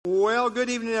Well, good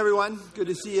evening, everyone. Good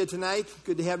to see you tonight.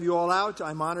 Good to have you all out.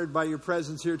 I'm honored by your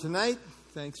presence here tonight.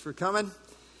 Thanks for coming.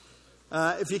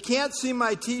 If you can't see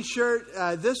my T-shirt,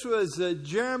 this was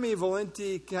Jeremy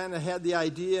Valenti kind of had the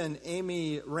idea, and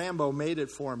Amy Rambo made it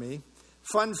for me.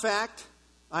 Fun fact,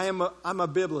 I'm a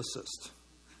biblicist.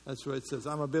 That's what it says.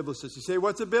 I'm a biblicist. You say,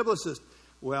 what's a biblicist?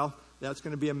 Well, that's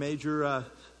going to be a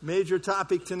major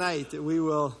topic tonight that we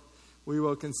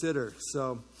will consider.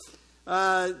 So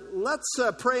let's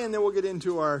pray, and then we'll get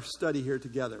into our study here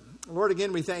together. Lord,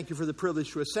 again, we thank you for the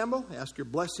privilege to assemble. Ask your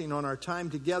blessing on our time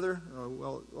together,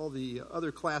 all the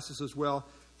other classes as well.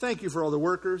 Thank you for all the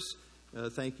workers.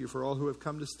 Thank you for all who have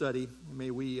come to study.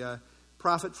 May we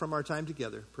profit from our time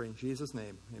together. Pray in Jesus'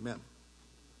 name. Amen.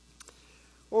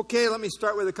 Okay, let me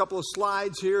start with a couple of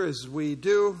slides here as we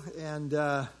do.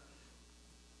 And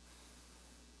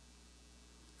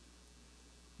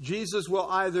Jesus will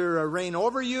either reign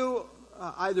over you,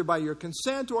 either by your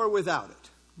consent or without it.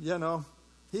 You know,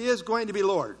 he is going to be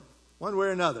Lord, one way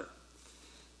or another.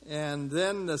 And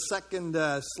then the second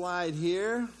slide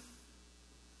here.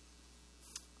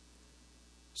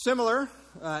 Similar,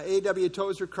 A.W.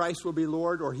 Tozer, Christ will be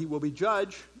Lord or he will be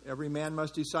judge. Every man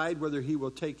must decide whether he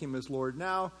will take him as Lord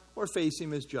now or face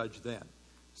him as judge then.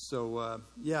 So,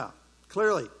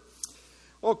 clearly.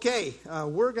 Okay,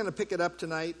 we're going to pick it up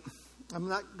tonight. I'm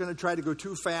not going to try to go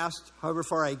too fast. However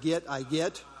far I get.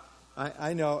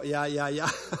 I know, yeah.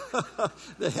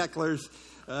 The hecklers,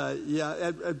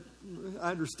 I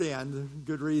understand.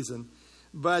 Good reason.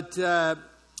 But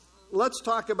let's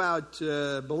talk about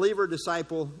believer,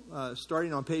 disciple,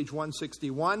 starting on page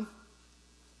 161.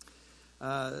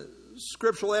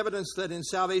 Scriptural evidence that in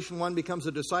salvation one becomes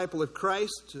a disciple of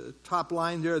Christ. Top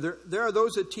line there are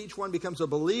those that teach one becomes a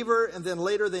believer, and then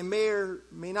later they may or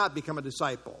may not become a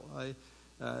disciple.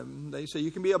 They say you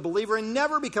can be a believer and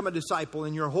never become a disciple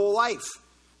in your whole life.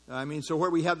 So where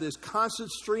we have this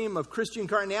constant stream of Christian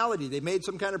carnality, they made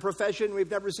some kind of profession, we've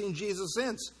never seen Jesus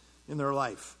since in their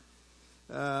life.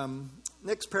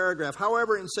 Next paragraph.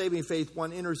 However, in saving faith,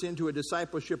 one enters into a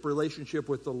discipleship relationship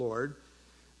with the Lord.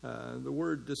 The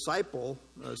word disciple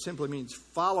simply means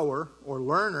follower or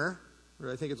learner.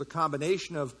 I think it's a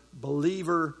combination of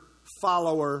believer,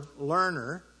 follower,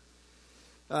 learner.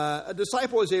 A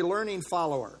disciple is a learning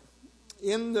follower.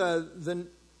 In the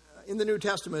New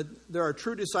Testament, there are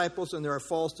true disciples and there are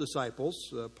false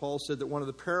disciples. Paul said that one of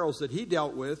the perils that he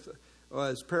dealt with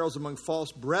was perils among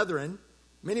false brethren.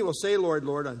 Many will say, Lord,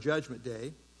 Lord, on Judgment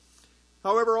Day.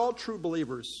 However, all true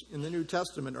believers in the New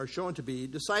Testament are shown to be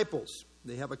disciples.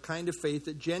 They have a kind of faith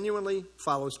that genuinely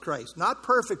follows Christ. Not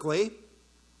perfectly,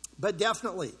 but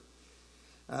definitely.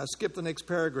 Skip the next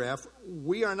paragraph.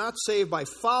 We are not saved by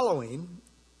following,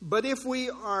 but if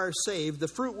we are saved, the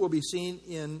fruit will be seen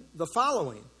in the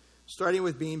following, starting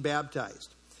with being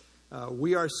baptized.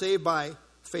 We are saved by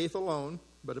faith alone,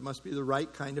 but it must be the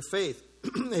right kind of faith.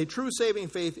 A true saving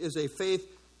faith is a faith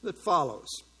that follows.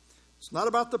 It's not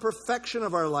about the perfection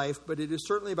of our life, but it is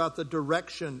certainly about the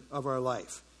direction of our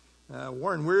life.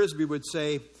 Warren Wiersbe would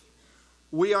say,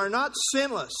 we are not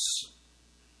sinless,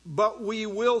 but we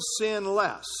will sin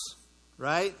less.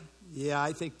 Right? Yeah,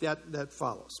 I think that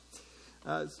follows.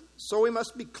 So we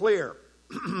must be clear.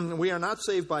 We are not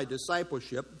saved by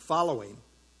discipleship, following.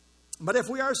 But if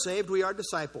we are saved, we are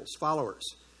disciples, followers.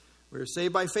 We are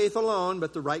saved by faith alone,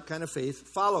 but the right kind of faith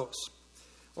follows.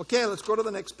 Okay, let's go to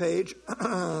the next page.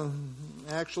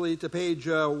 Actually, to page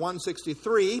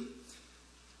 163.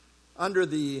 Under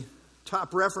the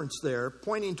top reference there,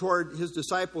 pointing toward his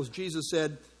disciples, Jesus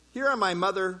said, here are my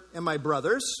mother and my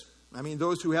brothers.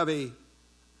 Those who have a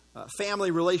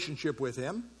family relationship with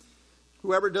him.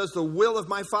 Whoever does the will of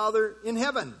my Father in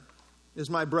heaven is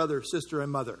my brother, sister,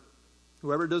 and mother.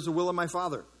 Whoever does the will of my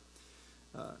Father.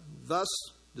 Thus,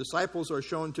 disciples are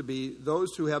shown to be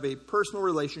those who have a personal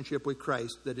relationship with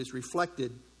Christ that is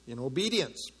reflected in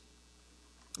obedience.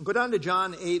 Go down to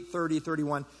John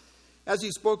 8:30-31. As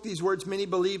he spoke these words, many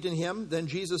believed in him. Then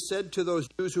Jesus said to those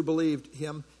Jews who believed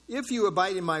him, if you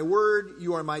abide in my word,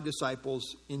 you are my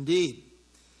disciples indeed.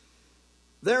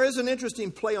 There is an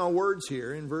interesting play on words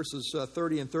here in verses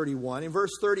 30 and 31. In verse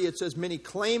 30, it says many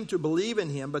claim to believe in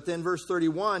him, but then verse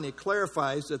 31, it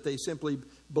clarifies that they simply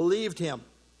believed him,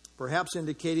 perhaps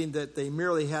indicating that they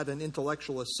merely had an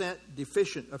intellectual assent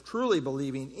deficient of truly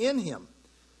believing in him.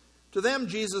 To them,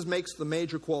 Jesus makes the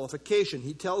major qualification.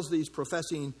 He tells these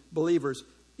professing believers,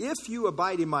 if you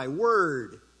abide in my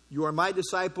word, you are my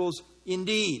disciples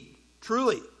indeed,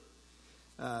 truly.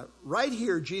 Right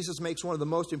here, Jesus makes one of the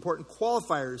most important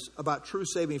qualifiers about true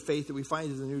saving faith that we find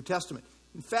in the New Testament.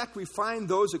 In fact, we find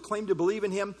those that claim to believe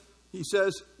in him he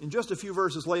says in just a few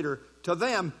verses later, to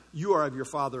them, you are of your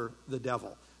father, the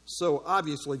devil. So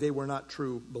obviously they were not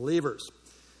true believers.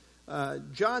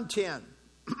 John 10,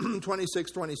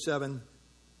 26, 27.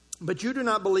 But you do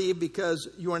not believe because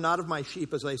you are not of my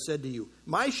sheep, as I said to you.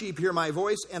 My sheep hear my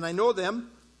voice, and I know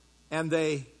them, and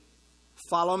they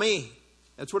follow me.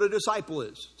 That's what a disciple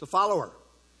is. It's a follower.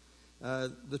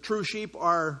 The true sheep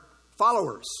are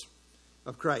followers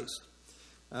of Christ.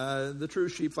 The true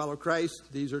sheep follow Christ.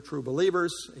 These are true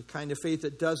believers. A kind of faith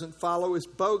that doesn't follow is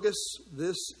bogus.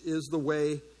 This,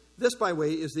 by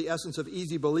way, is the essence of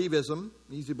easy believism.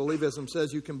 Easy believism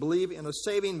says you can believe in a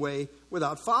saving way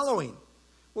without following.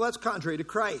 Well, that's contrary to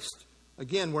Christ.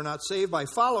 Again, we're not saved by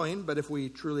following, but if we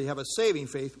truly have a saving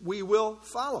faith, we will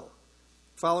follow.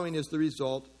 Following is the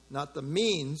result, not the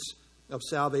means of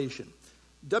salvation.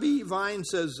 W. Vine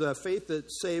says, faith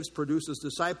that saves produces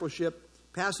discipleship.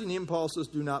 Passing impulses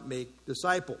do not make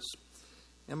disciples.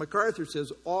 And MacArthur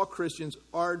says, all Christians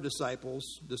are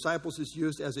disciples. Disciples is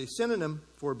used as a synonym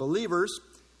for believers.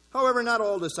 However, not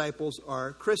all disciples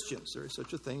are Christians. There is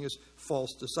such a thing as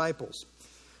false disciples.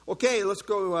 Okay, let's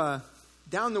go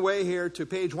down the way here to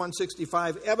page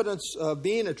 165, evidence of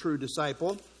being a true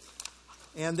disciple.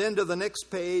 And then to the next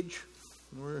page.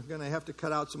 We're going to have to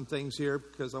cut out some things here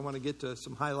because I want to get to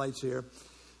some highlights here.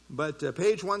 But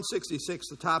page 166,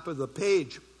 the top of the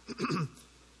page.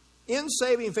 In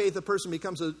saving faith, a person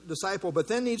becomes a disciple, but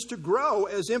then needs to grow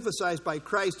as emphasized by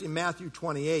Christ in Matthew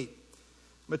 28.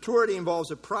 Maturity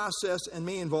involves a process and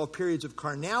may involve periods of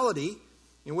carnality,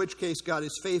 in which case God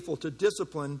is faithful to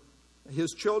discipline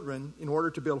his children in order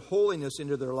to build holiness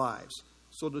into their lives.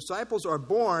 So disciples are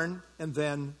born and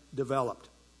then developed.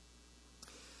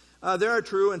 There are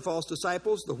true and false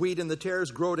disciples. The wheat and the tares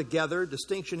grow together.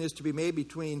 Distinction is to be made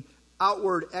between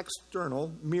outward,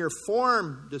 external, mere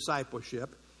form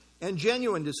discipleship and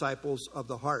genuine disciples of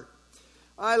the heart.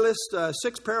 I list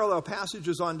 6 parallel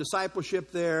passages on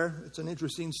discipleship there. It's an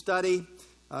interesting study.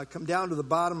 Come down to the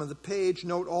bottom of the page.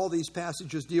 Note all these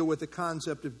passages deal with the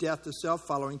concept of death to self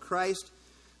following Christ.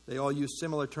 They all use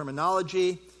similar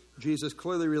terminology. Jesus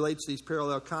clearly relates these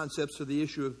parallel concepts to the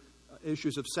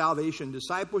issues of salvation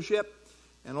discipleship.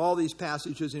 And all these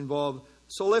passages involve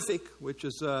salvific, which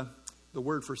is the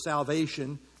word for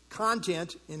salvation,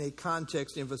 content in a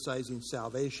context emphasizing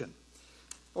salvation.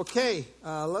 Okay,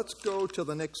 let's go to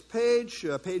the next page,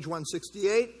 page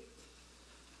 168.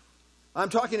 I'm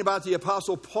talking about the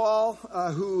Apostle Paul,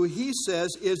 who he says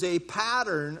is a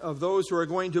pattern of those who are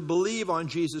going to believe on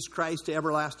Jesus Christ to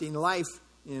everlasting life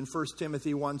in 1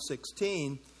 Timothy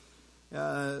 1:16.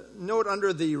 Note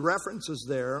under the references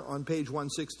there on page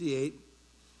 168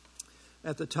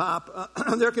 at the top,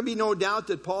 there can be no doubt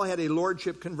that Paul had a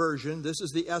lordship conversion. This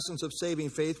is the essence of saving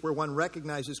faith, where one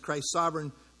recognizes Christ's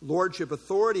sovereign lordship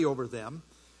authority over them.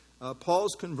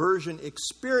 Paul's conversion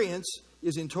experience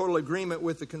is in total agreement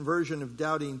with the conversion of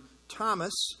doubting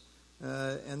Thomas,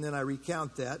 and then I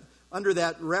recount that, under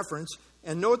that reference.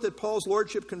 And note that Paul's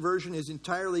lordship conversion is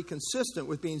entirely consistent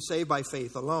with being saved by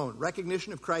faith alone.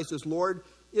 Recognition of Christ as Lord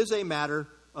is a matter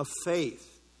of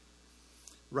faith.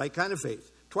 Right kind of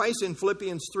faith. Twice in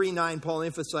Philippians 3:9, Paul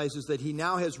emphasizes that he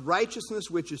now has righteousness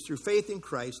which is through faith in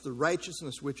Christ, the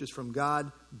righteousness which is from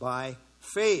God by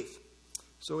faith.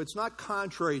 So it's not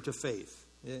contrary to faith.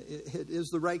 It is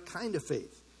the right kind of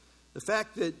faith. The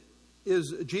fact that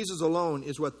Jesus alone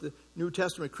is what the New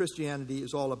Testament Christianity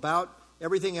is all about.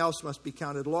 Everything else must be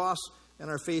counted loss, and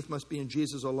our faith must be in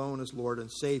Jesus alone as Lord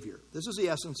and Savior. This is the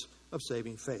essence of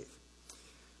saving faith.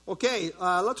 Okay,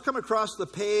 let's come across the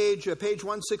page, page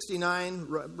 169,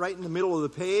 right in the middle of the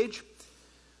page.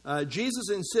 Jesus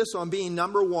insists on being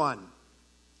number one.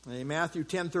 In Matthew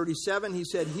 10:37, he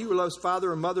said, "He who loves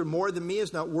father or mother more than me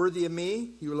is not worthy of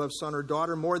me. He who loves son or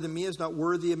daughter more than me is not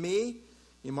worthy of me."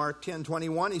 In Mark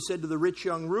 10:21, he said to the rich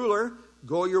young ruler,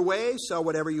 "Go your way, sell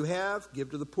whatever you have,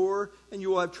 give to the poor, and you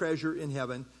will have treasure in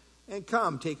heaven. And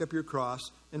come, take up your cross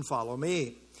and follow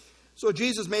me." So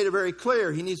Jesus made it very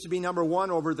clear. He needs to be number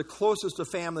one over the closest of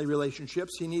family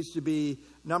relationships. He needs to be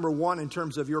number one in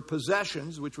terms of your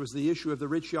possessions, which was the issue of the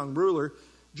rich young ruler.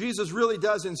 Jesus really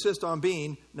does insist on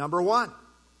being number one.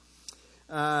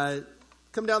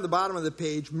 Come down the bottom of the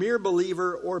page, mere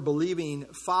believer or believing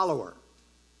follower.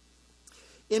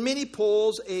 In many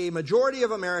polls, a majority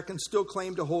of Americans still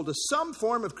claim to hold to some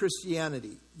form of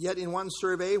Christianity. Yet in one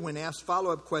survey, when asked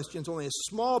follow-up questions, only a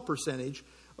small percentage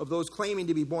of those claiming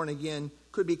to be born again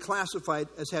could be classified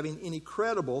as having any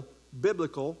credible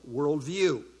biblical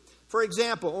worldview. For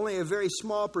example, only a very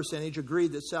small percentage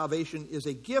agreed that salvation is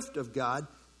a gift of God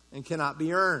and cannot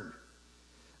be earned.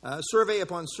 Survey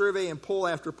upon survey and poll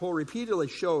after poll repeatedly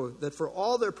show that for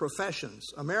all their professions,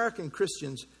 American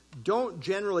Christians don't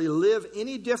generally live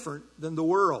any different than the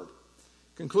world.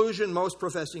 Conclusion, most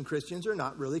professing Christians are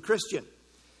not really Christian.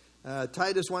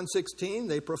 Titus 1:16,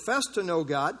 they profess to know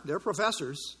God. They're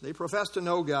professors. They profess to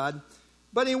know God.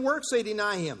 But in works they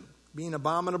deny him, being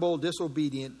abominable,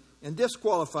 disobedient, and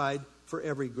disqualified for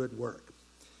every good work.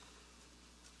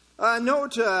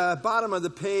 Note bottom of the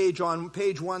page on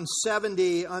page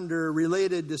 170 under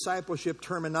related discipleship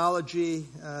terminology.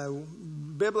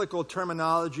 Biblical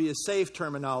terminology is safe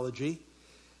terminology.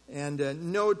 And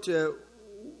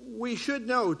we should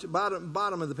note,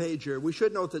 bottom of the page here, we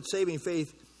should note that saving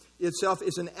faith itself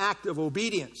is an act of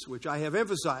obedience, which I have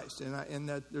emphasized. And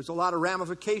that there's a lot of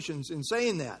ramifications in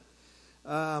saying that.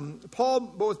 Paul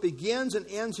both begins and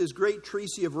ends his great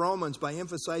treatise of Romans by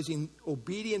emphasizing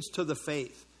obedience to the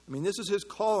faith. I mean, this is his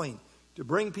calling, to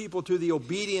bring people to the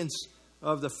obedience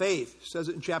of the faith. He says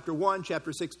it in chapter 1,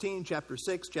 chapter 16, chapter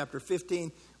 6, chapter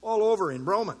 15, all over in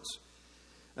Romans.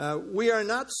 We are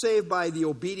not saved by the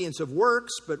obedience of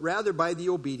works, but rather by the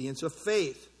obedience of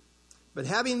faith. But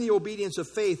having the obedience of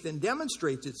faith then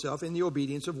demonstrates itself in the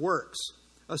obedience of works.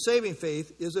 A saving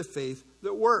faith is a faith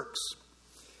that works.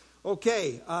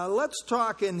 Okay, let's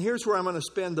talk, and here's where I'm going to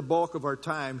spend the bulk of our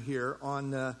time here,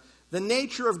 on the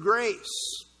nature of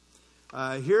grace.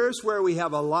 Here's where we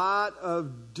have a lot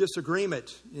of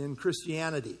disagreement in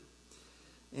Christianity.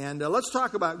 And let's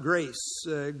talk about grace.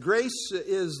 Grace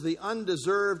is the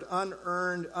undeserved,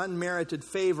 unearned, unmerited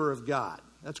favor of God.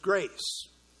 That's grace.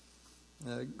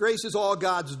 Grace is all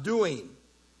God's doing.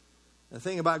 The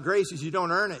thing about grace is you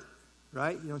don't earn it,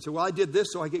 right? You don't say, well, I did this,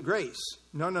 so I get grace.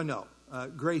 No.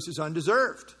 Grace is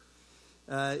undeserved.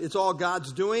 It's all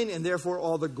God's doing, and therefore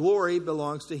all the glory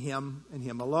belongs to Him and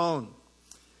Him alone.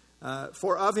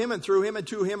 For of Him and through Him and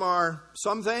to Him are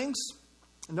some things?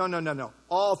 No.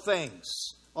 All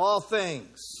things. All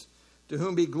things. To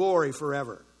whom be glory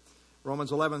forever.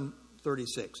 Romans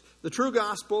 11:36. The true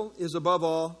gospel is above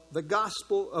all the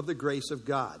gospel of the grace of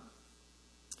God.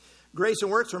 Grace and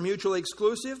works are mutually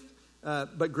exclusive,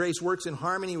 but grace works in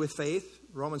harmony with faith.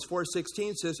 Romans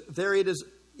 4:16 says, there it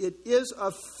is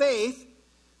of faith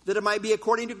that it might be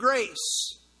according to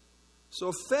grace.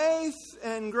 So faith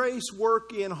and grace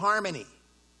work in harmony.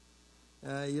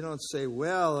 You don't say,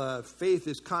 well, faith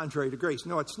is contrary to grace.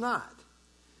 No, it's not.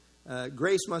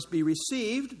 Grace must be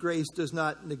received. Grace does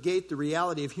not negate the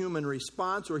reality of human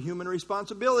response or human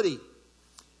responsibility.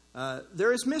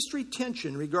 There is mystery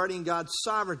tension regarding God's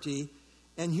sovereignty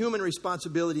and human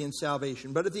responsibility in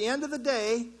salvation. But at the end of the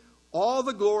day, all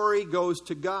the glory goes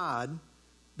to God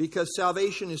because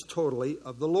salvation is totally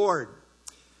of the Lord.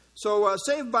 So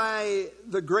saved by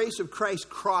the grace of Christ's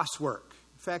cross work.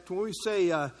 In fact, when we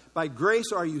say by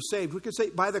grace are you saved, we could say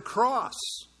by the cross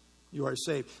you are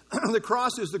saved. The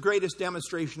cross is the greatest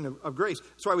demonstration of grace.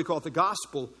 That's why we call it the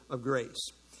gospel of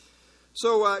grace.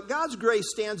 So God's grace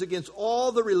stands against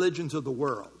all the religions of the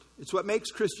world. It's what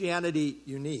makes Christianity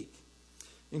unique,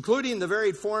 including the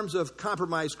varied forms of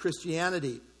compromised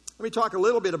Christianity. Let me talk a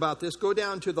little bit about this. Go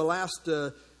down to the last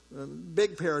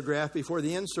big paragraph before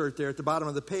the insert there at the bottom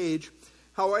of the page.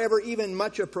 However, even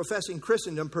much of professing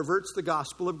Christendom perverts the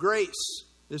gospel of grace.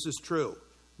 This is true.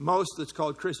 Most that's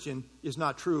called Christian is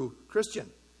not true Christian.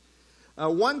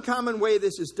 One common way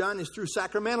this is done is through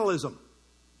sacramentalism.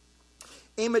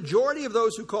 A majority of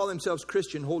those who call themselves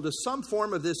Christian hold to some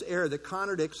form of this error that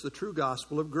contradicts the true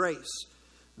gospel of grace.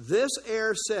 This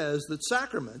error says that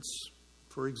sacraments,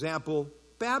 for example,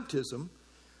 baptism,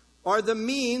 are the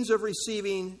means of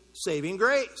receiving saving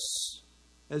grace,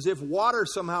 as if water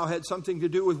somehow had something to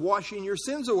do with washing your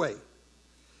sins away.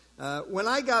 When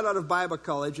I got out of Bible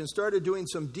college and started doing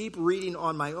some deep reading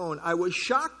on my own, I was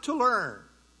shocked to learn,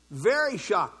 very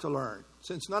shocked to learn,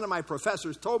 since none of my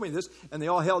professors told me this, and they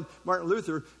all held Martin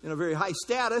Luther in a very high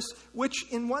status,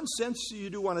 which in one sense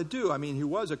you do want to do. I mean, he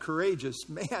was a courageous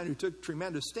man who took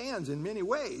tremendous stands in many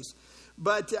ways.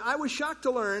 But I was shocked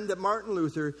to learn that Martin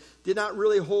Luther did not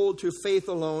really hold to faith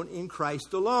alone in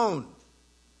Christ alone,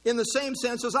 in the same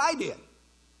sense as I did.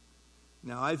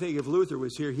 Now, I think if Luther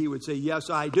was here, he would say, yes,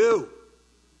 I do.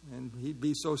 And he'd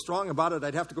be so strong about it,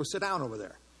 I'd have to go sit down over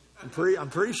there. I'm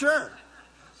pretty sure.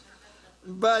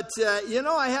 But,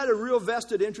 I had a real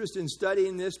vested interest in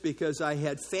studying this because I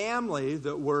had family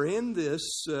that were in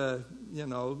this,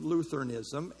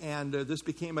 Lutheranism, and this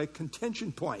became a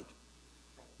contention point.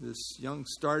 This young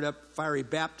startup fiery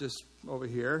Baptist over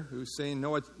here who's saying,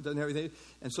 no, it doesn't have anything.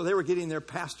 And so they were getting their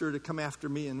pastor to come after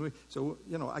me. And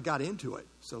I got into it.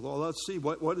 So, well, let's see,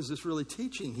 what is this really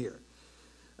teaching here?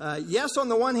 Yes, on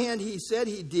the one hand, he said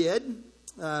he did.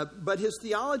 but his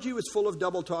theology was full of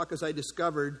double talk, as I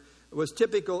discovered, was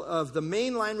typical of the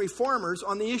mainline reformers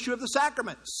on the issue of the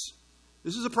sacraments.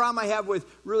 This is a problem I have with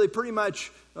really pretty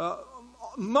much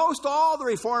most all the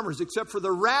reformers, except for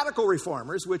the radical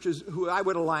reformers, which is who I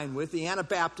would align with, the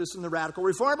Anabaptists and the radical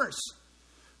reformers,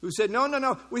 who said,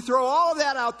 no, we throw all of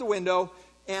that out the window,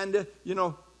 and,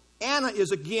 Anna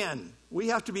is again. We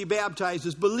have to be baptized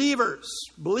as believers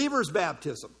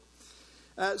baptism.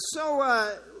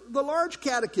 So the large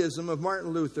catechism of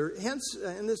Martin Luther, hence,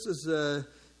 and this is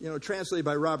translated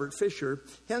by Robert Fisher,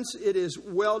 hence it is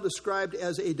well described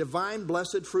as a divine,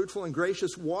 blessed, fruitful, and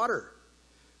gracious water.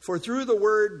 For through the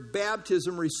word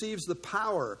baptism receives the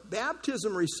power.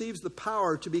 Baptism receives the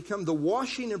power to become the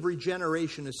washing of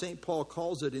regeneration, as St. Paul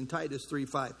calls it in Titus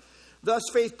 3:5. Thus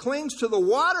faith clings to the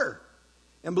water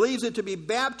and believes it to be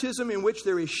baptism in which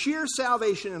there is sheer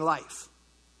salvation and life.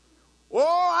 Oh,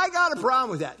 I got a problem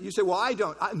with that. You say, well, I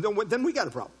don't. Then we got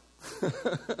a problem.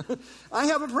 I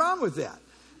have a problem with that.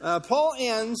 Paul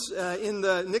ends in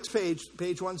the next page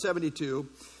 172.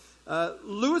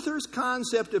 Luther's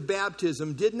concept of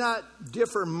baptism did not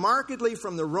differ markedly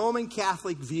from the Roman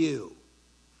Catholic view.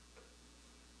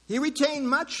 He retained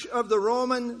much of the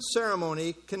Roman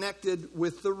ceremony connected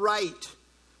with the rite.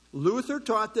 Luther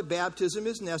taught that baptism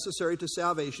is necessary to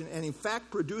salvation and in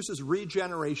fact produces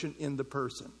regeneration in the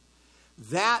person.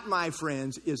 That, my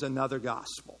friends, is another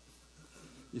gospel.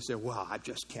 You say, well, I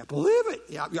just can't believe it.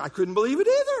 Yeah, I couldn't believe it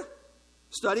either.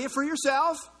 Study it for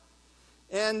yourself.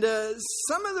 And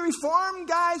some of the Reformed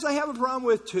guys I have a problem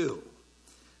with too.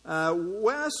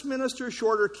 Westminster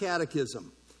Shorter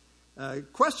Catechism.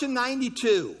 Question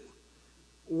 92.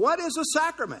 What is a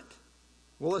sacrament?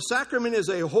 Well, a sacrament is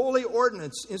a holy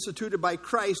ordinance instituted by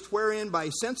Christ, wherein by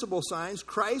sensible signs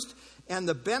Christ and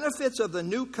the benefits of the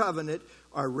new covenant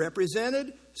are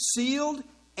represented, sealed,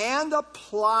 and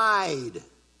applied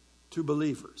to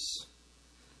believers.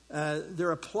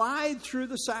 They're applied through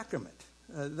the sacrament.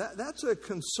 That's a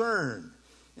concern.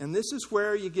 And this is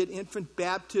where you get infant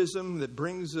baptism that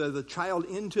brings the child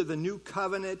into the new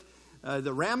covenant.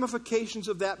 The ramifications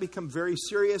of that become very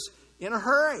serious in a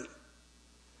hurry.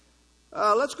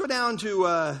 Let's go down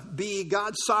to B,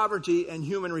 God's sovereignty and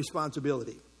human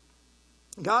responsibility.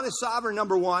 God is sovereign,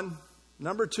 number one.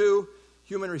 Number two,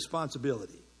 human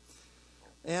responsibility.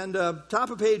 And top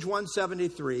of page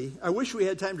 173. I wish we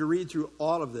had time to read through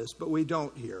all of this, but we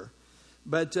don't here.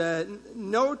 But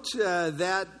note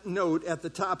that note at the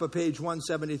top of page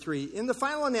 173. In the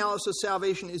final analysis,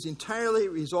 salvation is entirely a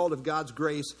result of God's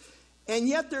grace, and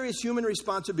yet there is human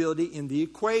responsibility in the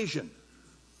equation.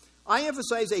 I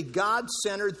emphasize a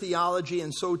God-centered theology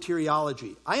and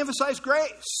soteriology. I emphasize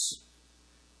grace.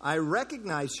 I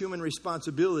recognize human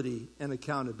responsibility and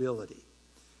accountability.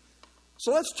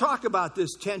 So let's talk about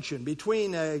this tension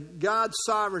between God's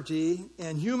sovereignty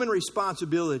and human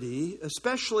responsibility,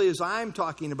 especially as I'm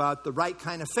talking about the right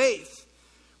kind of faith,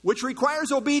 which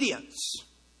requires obedience,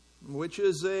 which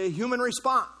is a human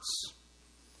response.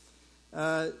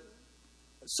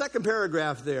 Second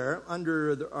paragraph there,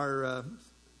 under our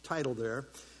title there.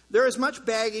 There is much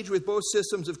baggage with both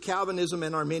systems of Calvinism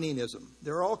and Arminianism.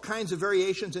 There are all kinds of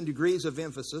variations and degrees of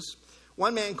emphasis.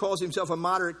 One man calls himself a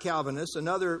moderate Calvinist.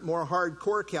 Another, more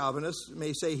hardcore Calvinist,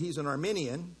 may say he's an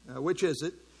Arminian. Which is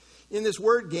it? In this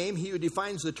word game, he who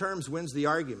defines the terms wins the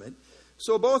argument.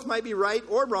 So both might be right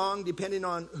or wrong, depending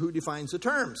on who defines the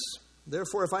terms.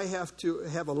 Therefore, if I have to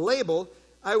have a label,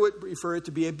 I would prefer it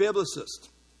to be a biblicist.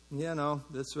 You know,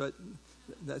 that's what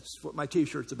my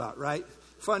T-shirt's about, right?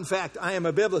 Fun fact, I am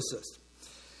a biblicist.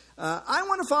 I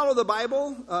want to follow the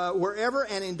Bible wherever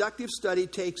an inductive study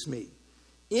takes me.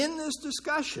 In this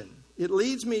discussion, it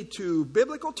leads me to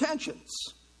biblical tensions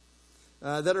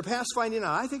that are past finding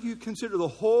out. I think you consider the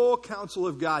whole counsel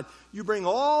of God. You bring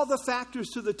all the factors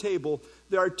to the table.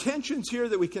 There are tensions here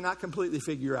that we cannot completely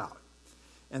figure out.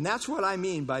 And that's what I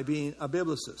mean by being a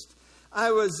biblicist.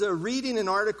 I was reading an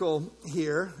article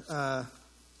here.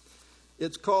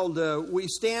 It's called We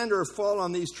Stand or Fall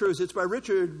on These Truths. It's by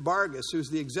Richard Vargas, who's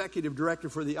the executive director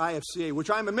for the IFCA, which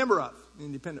I'm a member of,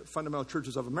 Independent Fundamental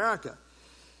Churches of America.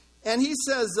 And he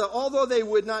says, although they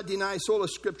would not deny sola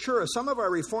scriptura, some of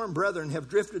our Reformed brethren have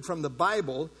drifted from the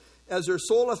Bible as their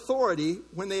sole authority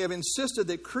when they have insisted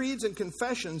that creeds and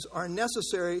confessions are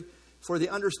necessary for the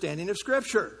understanding of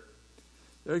Scripture.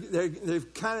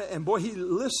 They've kind of, and boy, he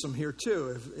lists them here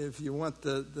too, if you want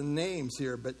the names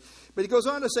here. But he goes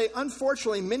on to say,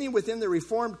 unfortunately, many within the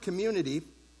Reformed community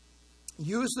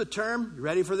use the term, you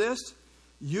ready for this?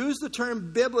 Use the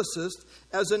term biblicist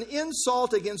as an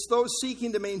insult against those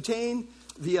seeking to maintain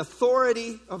the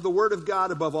authority of the Word of God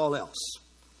above all else.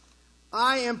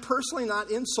 I am personally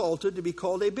not insulted to be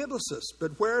called a biblicist,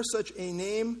 but wear such a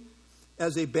name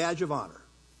as a badge of honor.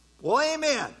 Well,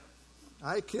 amen.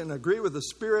 I can agree with the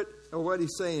spirit of what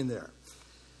he's saying there.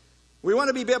 We want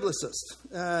to be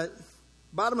biblicists.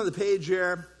 Bottom of the page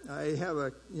here, I have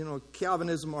a,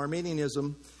 Calvinism,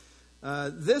 Arminianism.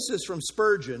 This is from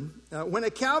Spurgeon. When a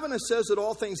Calvinist says that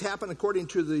all things happen according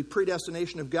to the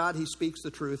predestination of God, he speaks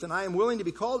the truth, and I am willing to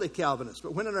be called a Calvinist.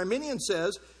 But when an Arminian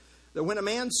says that when a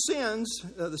man sins,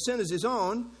 the sin is his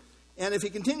own, and if he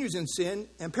continues in sin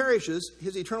and perishes,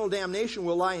 his eternal damnation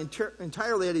will lie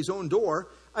entirely at his own door,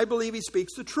 I believe he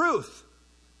speaks the truth,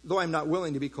 though I'm not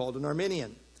willing to be called an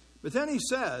Arminian. But then he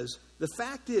says, the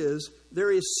fact is,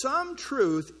 there is some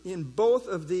truth in both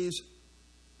of these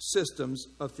systems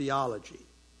of theology.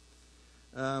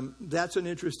 That's an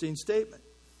interesting statement.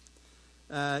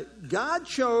 God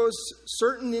chose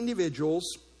certain individuals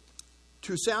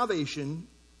to salvation,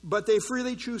 but they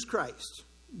freely choose Christ.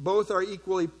 Both are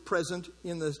equally present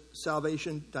in the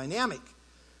salvation dynamic.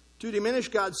 To diminish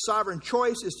God's sovereign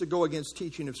choice is to go against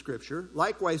teaching of Scripture.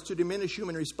 Likewise, to diminish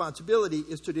human responsibility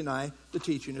is to deny the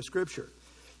teaching of Scripture.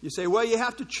 You say, well, you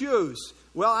have to choose.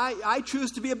 Well, I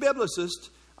choose to be a biblicist.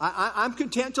 I'm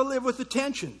content to live with the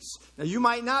tensions. Now, you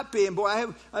might not be, and boy, I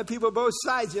have people on both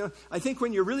sides. I think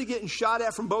when you're really getting shot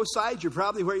at from both sides, you're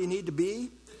probably where you need to be.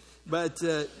 But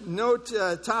note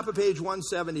top of page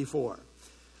 174.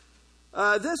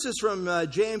 This is from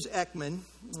James Ekman,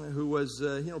 who was,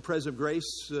 president of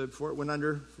Grace before it went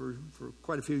under for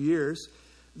quite a few years.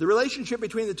 The relationship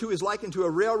between the two is likened to a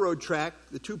railroad track.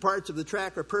 The two parts of the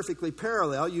track are perfectly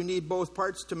parallel. You need both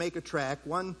parts to make a track.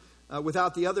 One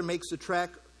without the other makes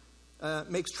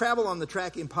travel on the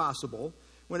track impossible.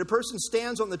 When a person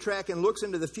stands on the track and looks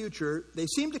into the future, they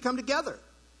seem to come together.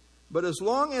 But as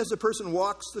long as the person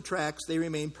walks the tracks, they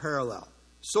remain parallel.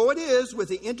 So it is with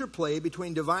the interplay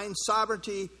between divine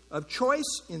sovereignty of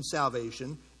choice in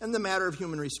salvation and the matter of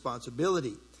human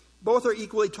responsibility. Both are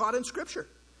equally taught in Scripture.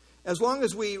 As long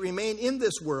as we remain in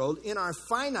this world, in our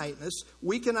finiteness,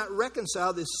 we cannot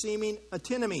reconcile this seeming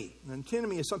antinomy. An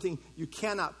antinomy is something you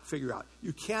cannot figure out.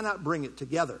 You cannot bring it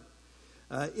together.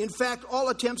 In fact, all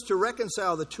attempts to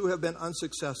reconcile the two have been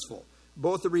unsuccessful.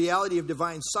 Both the reality of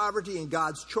divine sovereignty and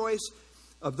God's choice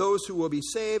of those who will be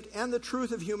saved and the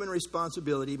truth of human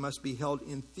responsibility must be held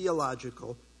in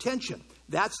theological tension.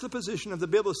 That's the position of the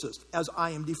biblicist, as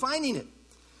I am defining it.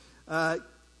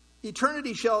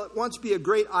 Eternity shall at once be a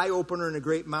great eye-opener and a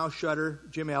great mouth shutter.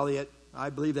 Jim Elliott, I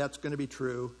believe that's going to be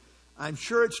true. I'm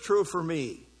sure it's true for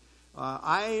me.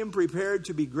 I am prepared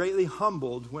to be greatly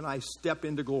humbled when I step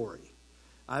into glory.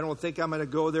 I don't think I'm going to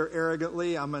go there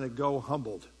arrogantly. I'm going to go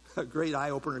humbled. A great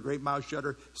eye-opener, a great mouth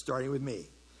shutter, starting with me.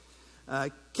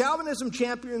 Calvinism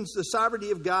champions the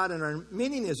sovereignty of God, and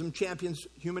Arminianism champions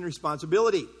human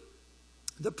responsibility.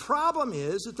 The problem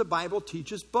is that the Bible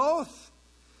teaches both.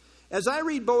 As I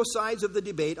read both sides of the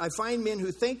debate, I find men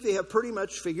who think they have pretty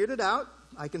much figured it out.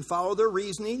 I can follow their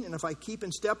reasoning, and if I keep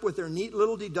in step with their neat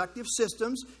little deductive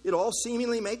systems, it all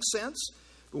seemingly makes sense.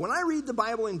 But when I read the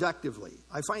Bible inductively,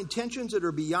 I find tensions that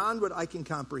are beyond what I can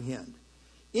comprehend.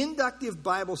 Inductive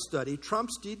Bible study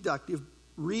trumps deductive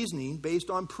reasoning based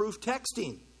on proof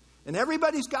texting. And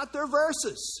everybody's got their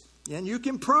verses. And you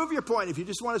can prove your point if you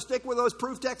just want to stick with those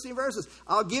proof texting verses.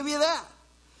 I'll give you that.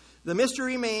 The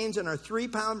mystery remains, and our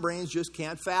 3-pound brains just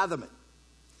can't fathom it.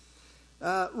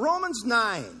 Romans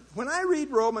 9. When I read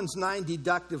Romans 9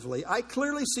 deductively, I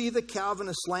clearly see the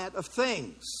Calvinist slant of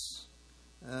things.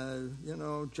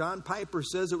 John Piper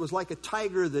says it was like a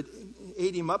tiger that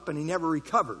ate him up and he never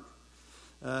recovered.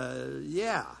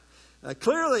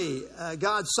 Clearly,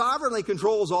 God sovereignly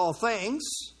controls all things.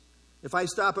 If I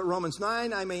stop at Romans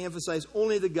 9, I may emphasize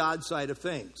only the God side of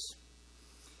things.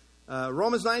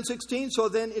 Romans 9:16, so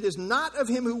then it is not of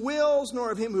him who wills,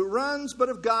 nor of him who runs, but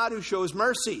of God who shows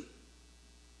mercy.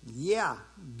 Yeah,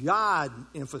 God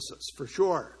emphasis, for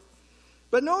sure.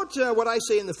 But note what I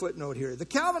say in the footnote here. The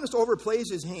Calvinist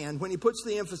overplays his hand when he puts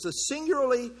the emphasis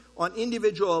singularly on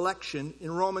individual election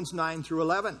in Romans 9 through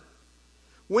 11.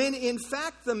 When in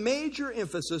fact the major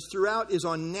emphasis throughout is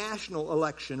on national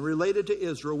election related to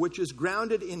Israel, which is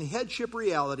grounded in headship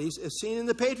realities as seen in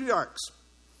the patriarchs.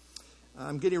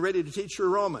 I'm getting ready to teach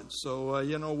through Romans, so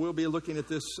we'll be looking at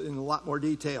this in a lot more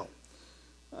detail.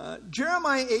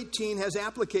 Jeremiah 18 has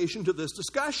application to this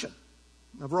discussion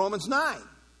of Romans 9.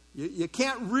 You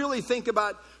can't really think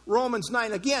about Romans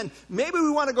 9. Again, maybe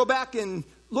we want to go back and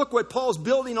look what Paul's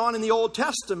building on in the Old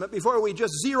Testament before we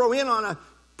just zero in on a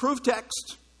proof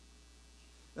text.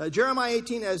 Jeremiah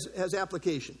 18 has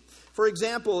application. For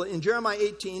example, in Jeremiah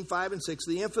 18, 5 and 6,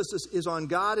 the emphasis is on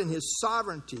God and his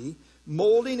sovereignty,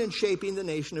 molding and shaping the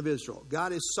nation of Israel.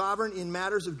 God is sovereign in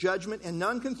matters of judgment, and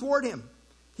none can thwart him.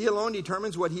 He alone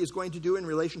determines what he is going to do in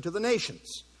relation to the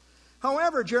nations.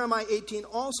 However, Jeremiah 18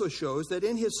 also shows that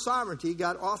in his sovereignty,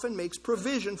 God often makes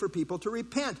provision for people to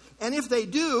repent. And if they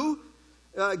do,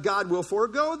 God will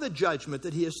forego the judgment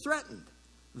that he has threatened.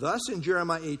 Thus, in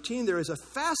Jeremiah 18, there is a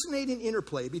fascinating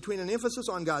interplay between an emphasis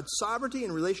on God's sovereignty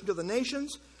in relation to the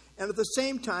nations and at the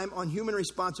same time on human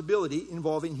responsibility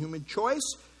involving human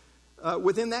choice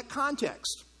within that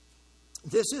context.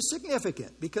 This is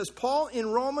significant because Paul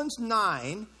in Romans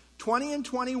 9, 20 and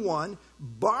 21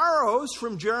 borrows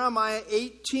from Jeremiah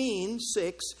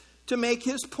 18:6 to make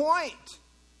his point.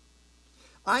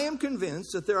 I am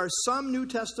convinced that there are some New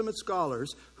Testament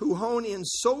scholars who hone in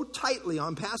so tightly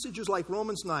on passages like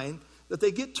Romans 9 that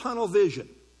they get tunnel vision.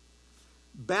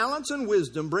 Balance and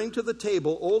wisdom bring to the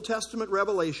table Old Testament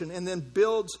revelation and then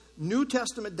builds New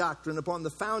Testament doctrine upon the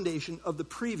foundation of the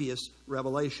previous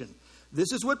revelation.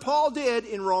 This is what Paul did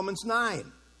in Romans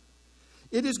 9.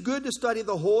 It is good to study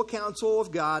the whole counsel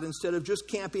of God instead of just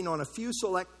camping on a few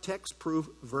select text-proof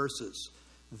verses.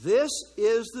 This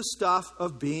is the stuff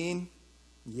of being,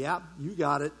 yeah, you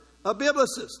got it, a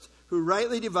biblicist who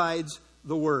rightly divides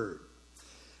the word.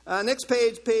 Next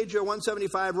page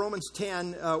 175, Romans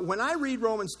 10. When I read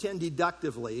Romans 10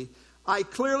 deductively, I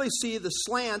clearly see the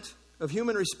slant of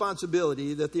human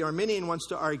responsibility that the Arminian wants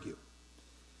to argue.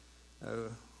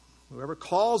 Whoever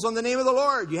calls on the name of the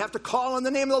Lord, you have to call on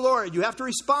the name of the Lord. You have to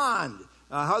respond.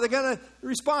 How are they going to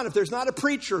respond if there's not a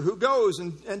preacher who goes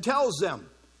and tells them?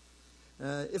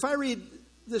 If I read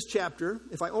this chapter,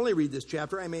 if I only read this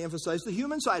chapter, I may emphasize the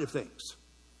human side of things.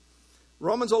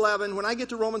 Romans 11, when I get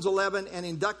to Romans 11 and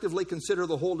inductively consider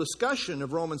the whole discussion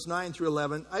of Romans 9 through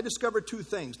 11, I discover two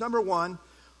things. Number one,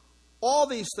 all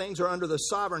these things are under the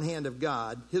sovereign hand of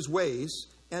God, his ways,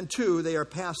 and two, they are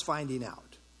past finding out.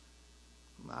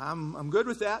 I'm good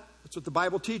with that. That's what the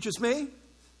Bible teaches me.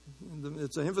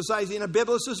 It's emphasizing a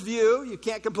biblicist view. You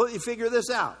can't completely figure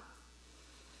this out.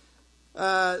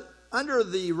 Under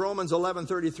the Romans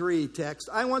 11:33 text,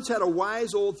 I once had a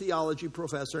wise old theology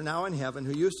professor, now in heaven,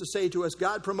 who used to say to us,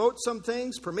 God promotes some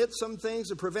things, permits some things,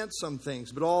 and prevents some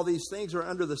things, but all these things are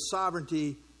under the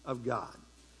sovereignty of God.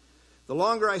 The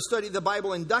longer I study the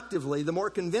Bible inductively, the more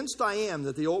convinced I am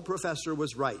that the old professor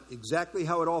was right. Exactly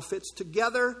how it all fits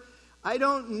together, I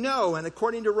don't know. And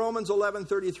according to Romans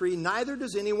 11:33, neither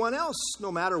does anyone else,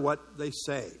 no matter what they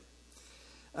say.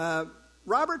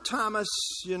 Robert Thomas,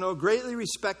 greatly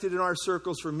respected in our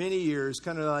circles for many years,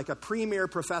 kind of like a premier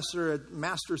professor at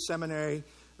Master's Seminary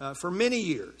for many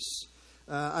years.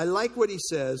 I like what he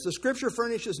says. The Scripture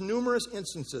furnishes numerous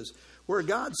instances where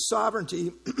God's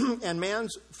sovereignty and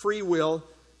man's free will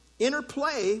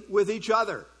interplay with each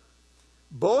other.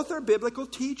 Both are biblical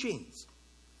teachings.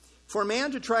 For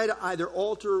man to try to either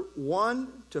alter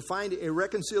one to find a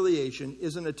reconciliation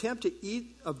is an attempt to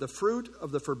eat of the fruit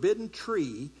of the forbidden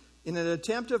tree in an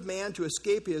attempt of man to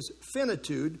escape his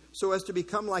finitude so as to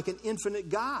become like an infinite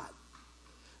God.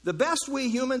 The best we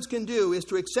humans can do is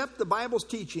to accept the Bible's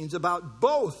teachings about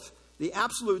both the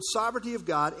absolute sovereignty of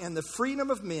God and the freedom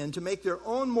of men to make their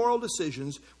own moral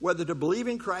decisions whether to believe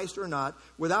in Christ or not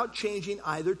without changing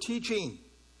either teaching.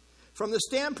 From the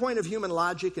standpoint of human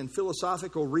logic and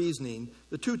philosophical reasoning,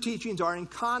 the two teachings are in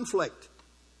conflict.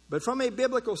 But from a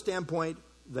biblical standpoint,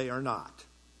 they are not.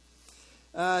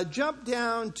 Jump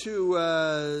down to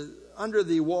under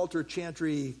the Walter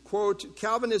Chantry quote,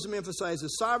 Calvinism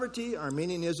emphasizes sovereignty,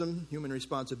 Arminianism, human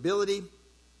responsibility.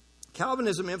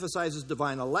 Calvinism emphasizes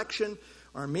divine election,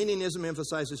 Arminianism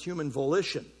emphasizes human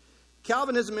volition.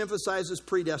 Calvinism emphasizes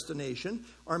predestination,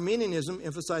 Arminianism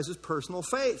emphasizes personal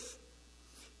faith.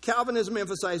 Calvinism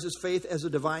emphasizes faith as a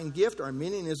divine gift.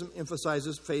 Arminianism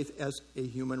emphasizes faith as a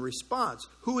human response.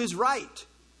 Who is right?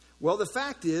 Well, the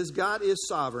fact is God is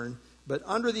sovereign, but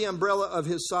under the umbrella of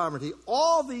his sovereignty,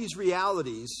 all these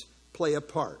realities play a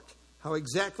part. How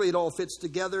exactly it all fits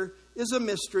together is a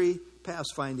mystery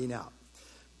past finding out.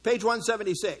 Page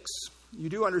 176. You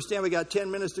do understand we got 10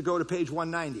 minutes to go to page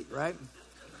 190, right?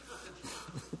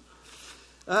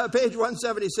 Page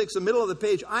 176, the middle of the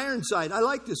page, Ironside. I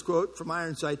like this quote from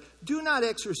Ironside. Do not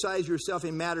exercise yourself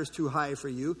in matters too high for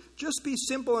you. Just be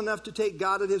simple enough to take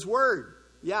God at his word.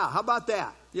 Yeah, how about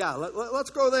that? Yeah,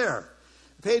 let's go there.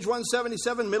 Page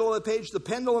 177, middle of the page, the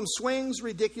pendulum swings,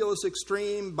 ridiculous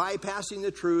extreme, bypassing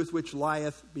the truth which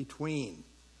lieth between.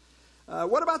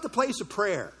 What about the place of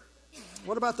prayer?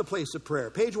 What about the place of prayer?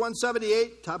 Page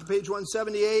 178, top of page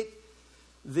 178.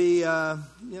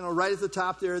 Right at the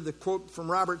top there, the quote from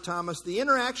Robert Thomas, the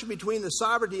interaction between the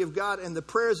sovereignty of God and the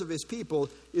prayers of his people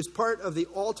is part of the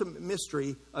ultimate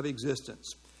mystery of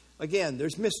existence. Again,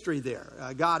 there's mystery there.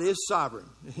 God is sovereign.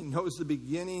 He knows the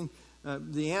beginning,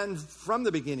 the end from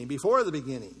the beginning, before the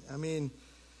beginning. I mean,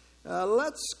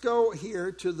 let's go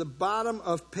here to the bottom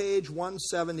of page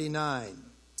 179.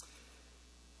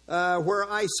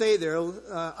 Where I say there,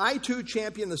 I too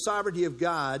champion the sovereignty of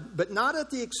God, but not at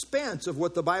the expense of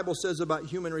what the Bible says about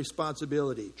human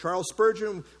responsibility. Charles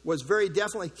Spurgeon was very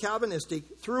definitely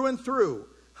Calvinistic through and through.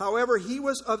 However, he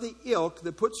was of the ilk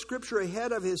that put Scripture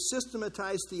ahead of his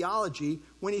systematized theology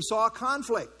when he saw a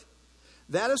conflict.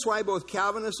 That is why both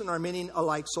Calvinists and Arminian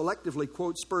alike selectively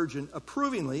quote Spurgeon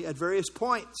approvingly at various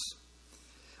points.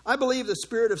 I believe the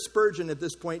spirit of Spurgeon at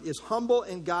this point is humble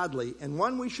and godly, and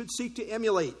one we should seek to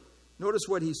emulate. Notice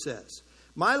what he says.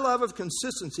 My love of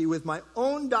consistency with my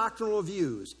own doctrinal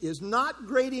views is not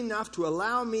great enough to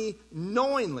allow me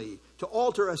knowingly to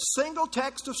alter a single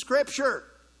text of Scripture.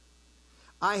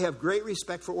 I have great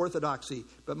respect for orthodoxy,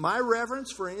 but my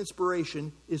reverence for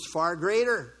inspiration is far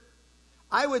greater.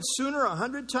 I would sooner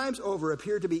 100 times over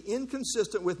appear to be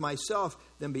inconsistent with myself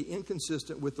than be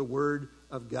inconsistent with the Word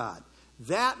of God.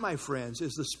 That, my friends,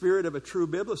 is the spirit of a true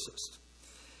biblicist.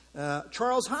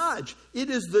 Charles Hodge,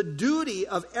 it is the duty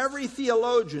of every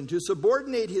theologian to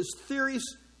subordinate his theories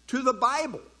to the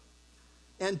Bible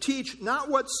and teach not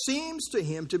what seems to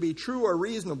him to be true or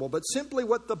reasonable, but simply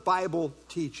what the Bible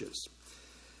teaches.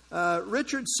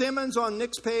 Richard Simmons on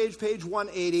next page, page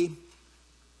 180,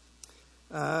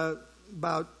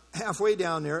 about halfway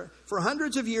down there. For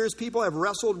hundreds of years, people have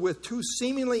wrestled with two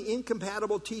seemingly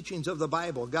incompatible teachings of the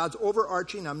Bible. God's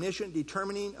overarching, omniscient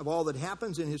determining of all that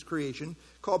happens in his creation,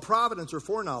 called providence or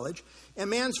foreknowledge, and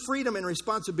man's freedom and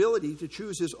responsibility to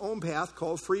choose his own path,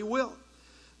 called free will.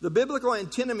 The biblical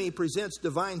antinomy presents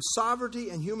divine sovereignty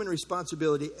and human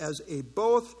responsibility as a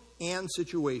both-and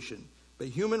situation, but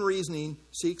human reasoning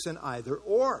seeks an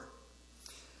either-or.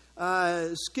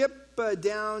 Skip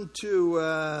down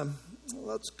to...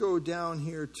 Let's go down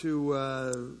here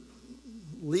to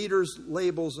leaders,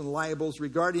 labels, and libels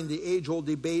regarding the age-old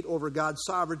debate over God's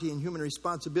sovereignty and human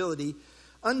responsibility.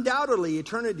 Undoubtedly,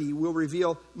 eternity will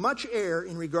reveal much error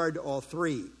in regard to all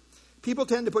three. People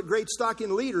tend to put great stock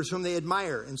in leaders whom they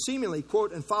admire and seemingly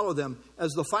quote and follow them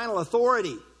as the final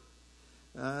authority.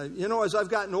 As I've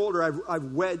gotten older,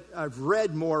 I've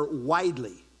read more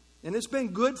widely, and it's been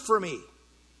good for me.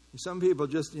 Some people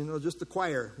just the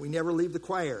choir. We never leave the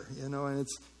choir, and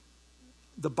it's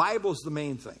the Bible's the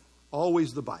main thing,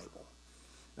 always the Bible.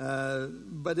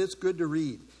 But it's good to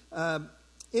read.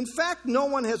 In fact, no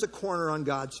one has a corner on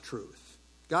God's truth.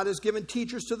 God has given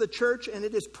teachers to the church, and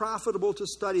it is profitable to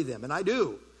study them, and I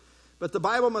do. But the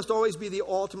Bible must always be the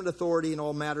ultimate authority in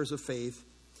all matters of faith.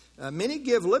 Many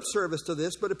give lip service to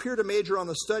this, but appear to major on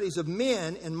the studies of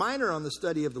men and minor on the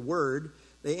study of the Word.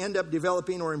 They end up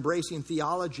developing or embracing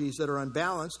theologies that are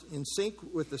unbalanced, in sync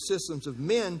with the systems of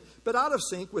men, but out of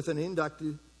sync with an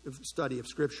inductive study of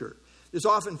Scripture. This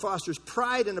often fosters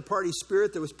pride in a party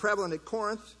spirit that was prevalent at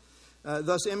Corinth,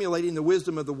 thus emulating the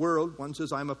wisdom of the world. One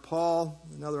says, I'm of Paul.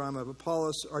 Another, I'm of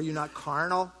Apollos. Are you not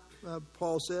carnal?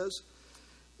 Paul says.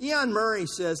 Ian Murray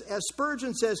says, as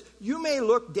Spurgeon says, you may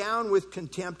look down with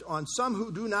contempt on some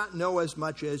who do not know as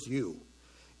much as you.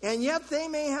 And yet they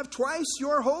may have twice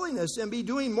your holiness and be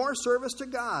doing more service to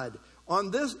God.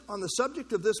 On the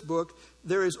subject of this book,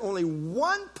 there is only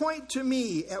one point to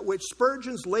me at which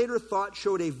Spurgeon's later thought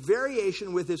showed a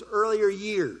variation with his earlier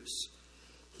years.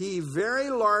 He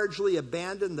very largely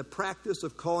abandoned the practice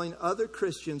of calling other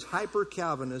Christians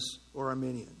hyper-Calvinists or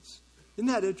Arminians. Isn't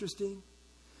that interesting?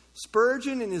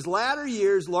 Spurgeon in his latter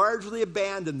years largely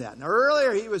abandoned that. Now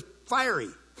earlier he was fiery,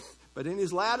 but in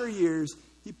his latter years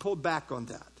he pulled back on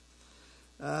that.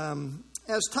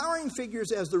 As towering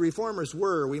figures as the Reformers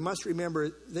were, we must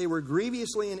remember they were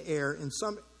grievously in error in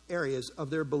some areas of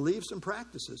their beliefs and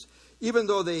practices, even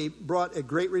though they brought a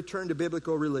great return to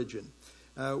biblical religion.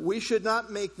 We should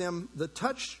not make them the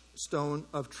touchstone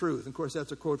of truth. Of course,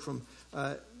 that's a quote from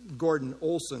Gordon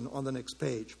Olson on the next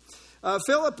page.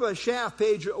 Philip Schaff,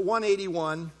 page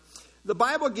 181. The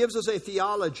Bible gives us a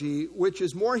theology which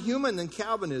is more human than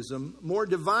Calvinism, more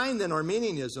divine than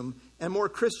Arminianism, and more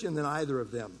Christian than either of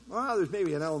them. Well, there's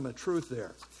maybe an element of truth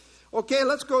there. Okay,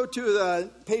 let's go to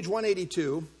page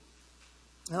 182.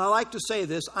 And I like to say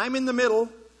this. I'm in the middle,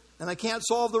 and I can't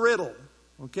solve the riddle.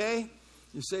 Okay?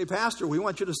 You say, Pastor, we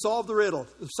want you to solve the riddle.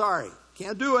 Sorry,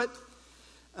 can't do it.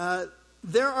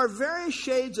 There are various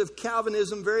shades of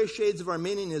Calvinism, various shades of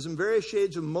Arminianism, various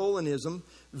shades of Molinism,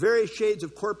 various shades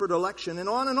of corporate election, and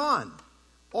on and on.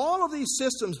 All of these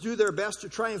systems do their best to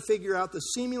try and figure out the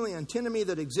seemingly antinomy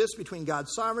that exists between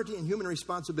God's sovereignty and human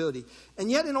responsibility.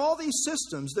 And yet in all these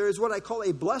systems, there is what I call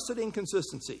a blessed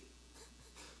inconsistency.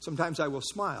 Sometimes I will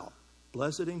smile.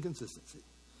 Blessed inconsistency.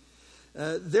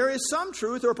 There is some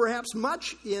truth, or perhaps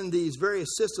much, in these various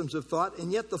systems of thought,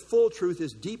 and yet the full truth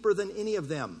is deeper than any of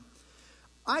them.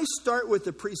 I start with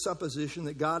the presupposition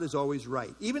that God is always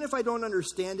right. Even if I don't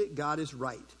understand it, God is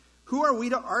right. Who are we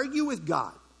to argue with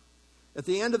God? At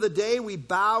the end of the day, we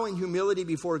bow in humility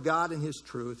before God and His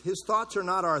truth. His thoughts are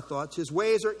not our thoughts. His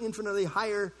ways are infinitely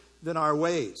higher than our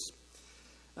ways.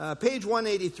 Page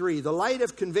 183, the light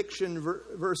of conviction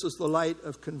versus the light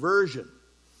of conversion.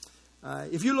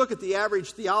 If you look at the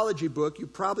average theology book, you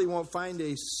probably won't find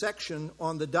a section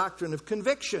on the doctrine of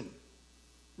conviction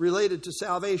related to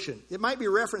salvation. It might be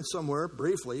referenced somewhere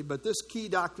briefly, but this key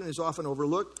doctrine is often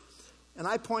overlooked. And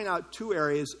I point out two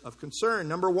areas of concern.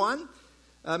 Number one,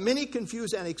 many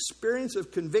confuse an experience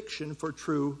of conviction for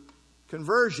true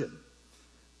conversion.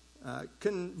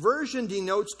 Conversion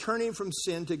denotes turning from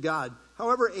sin to God.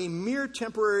 However, a mere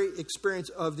temporary experience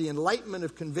of the enlightenment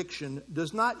of conviction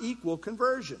does not equal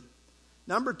conversion.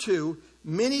 Number two,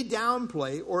 many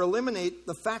downplay or eliminate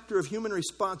the factor of human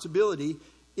responsibility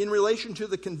in relation to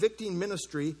the convicting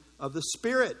ministry of the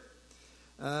Spirit.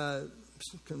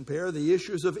 Compare the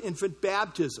issues of infant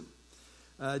baptism.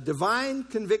 Divine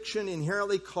conviction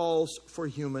inherently calls for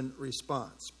human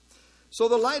response. So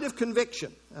the light of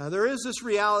conviction. There is this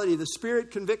reality. The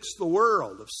Spirit convicts the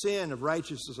world of sin, of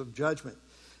righteousness, of judgment.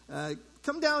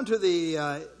 Come down to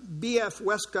the B.F.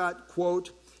 Westcott quote.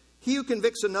 He who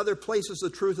convicts another places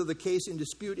the truth of the case in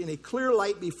dispute in a clear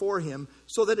light before him,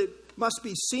 so that it must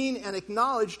be seen and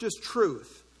acknowledged as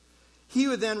truth. He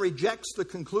who then rejects the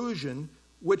conclusion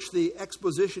which the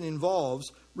exposition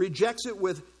involves, rejects it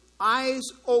with eyes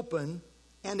open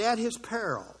and at his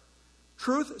peril.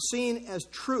 Truth seen as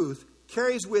truth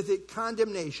carries with it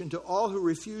condemnation to all who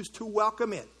refuse to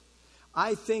welcome it.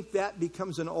 I think that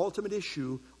becomes an ultimate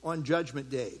issue on Judgment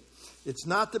Day. It's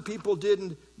not that people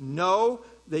didn't know,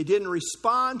 they didn't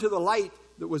respond to the light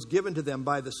that was given to them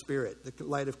by the Spirit, the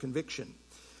light of conviction.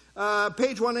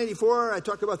 Page 184, I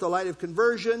talked about the light of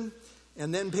conversion.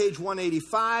 And then page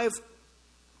 185,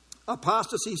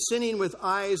 apostasy, sinning with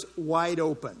eyes wide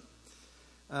open.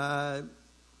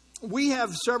 We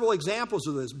have several examples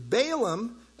of this.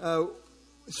 Balaam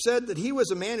said that he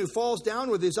was a man who falls down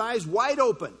with his eyes wide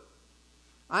open.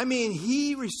 I mean,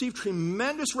 he received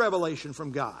tremendous revelation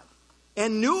from God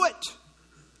and knew it,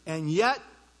 and yet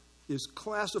is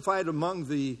classified among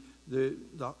the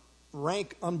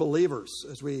rank unbelievers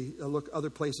as we look other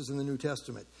places in the New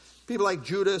Testament. People like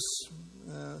Judas,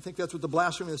 I think that's what the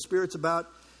blasphemy of the Spirit's about.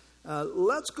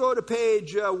 Let's go to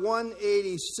page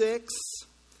 186.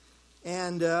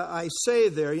 And I say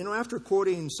there, after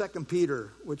quoting 2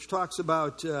 Peter, which talks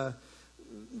about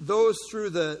those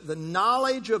through the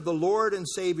knowledge of the Lord and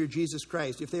Savior Jesus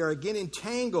Christ, if they are again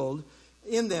entangled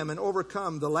in them and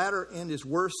overcome, the latter end is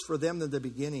worse for them than the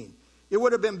beginning. It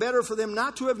would have been better for them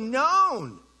not to have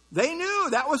known. They knew.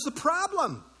 That was the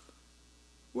problem.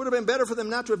 It would have been better for them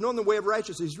not to have known the way of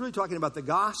righteousness. He's really talking about the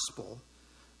gospel,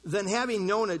 than having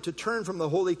known it to turn from the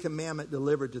holy commandment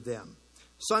delivered to them.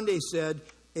 Sunday said,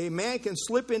 a man can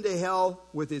slip into hell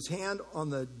with his hand on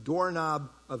the doorknob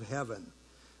of heaven.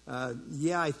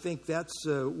 I think that's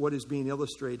what is being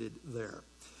illustrated there.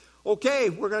 Okay,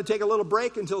 we're going to take a little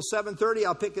break until 7:30.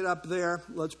 I'll pick it up there.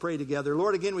 Let's pray together.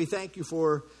 Lord, again, we thank you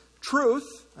for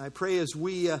truth. I pray as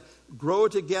we grow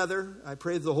together, I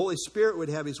pray that the Holy Spirit would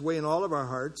have his way in all of our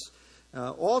hearts.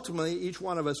 Ultimately, each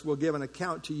one of us will give an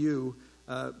account to you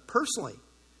personally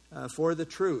for the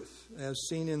truth as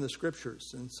seen in the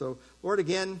Scriptures. And so, Lord,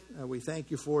 again, we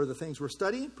thank you for the things we're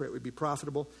studying. Pray it would be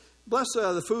profitable. Bless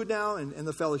the food now and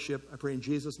the fellowship. I pray in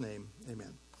Jesus' name.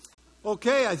 Amen.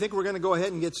 Okay, I think we're going to go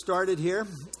ahead and get started here.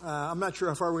 I'm not sure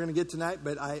how far we're going to get tonight,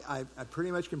 but I pretty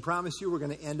much can promise you we're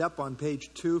going to end up on page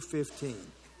 215.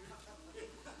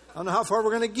 I don't know how far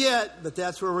we're going to get, but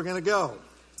that's where we're going to go.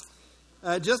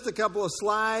 Just a couple of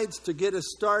slides to get us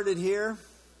started here.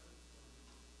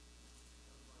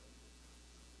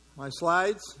 My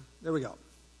slides. There we go.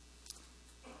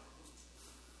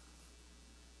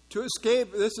 To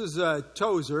escape, this is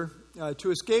Tozer.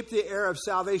 To escape the error of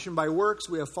salvation by works,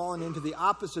 we have fallen into the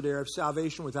opposite error of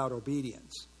salvation without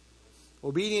obedience.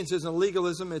 Obedience isn't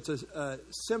legalism, it's a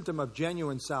symptom of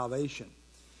genuine salvation.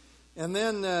 And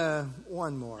then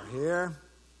one more here.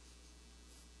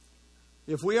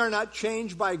 If we are not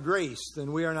changed by grace,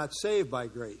 then we are not saved by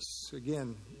grace.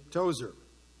 Again, Tozer.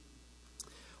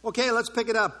 Okay, let's pick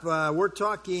it up. We're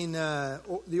talking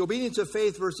the obedience of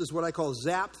faith versus what I call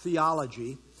ZAP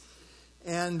theology.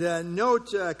 And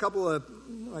note a couple of,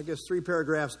 3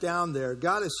 paragraphs down there.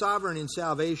 God is sovereign in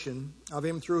salvation. Of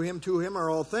him, through him, to him are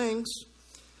all things.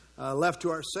 Left to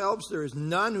ourselves, there is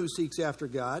none who seeks after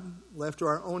God. Left to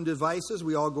our own devices,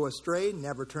 we all go astray,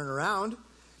 never turn around.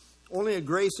 Only a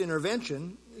grace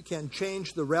intervention can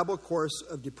change the rebel course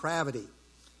of depravity.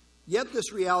 Yet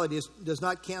this reality does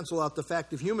not cancel out the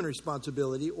fact of human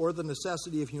responsibility or the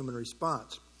necessity of human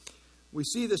response. We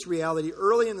see this reality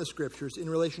early in the Scriptures in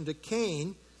relation to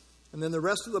Cain, and then the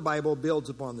rest of the Bible builds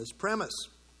upon this premise.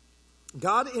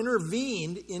 God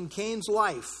intervened in Cain's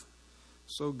life.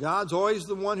 So God's always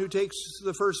the one who takes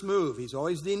the first move. He's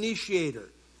always the initiator.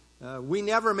 We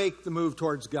never make the move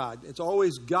towards God. It's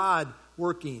always God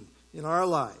working in our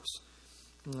lives.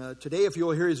 Today, if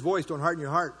you'll hear His voice, don't harden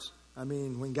your hearts. I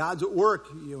mean, when God's at work,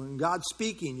 when God's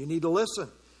speaking, you need to listen.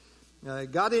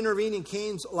 God intervened in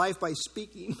Cain's life by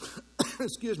speaking,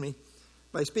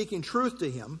 by speaking truth to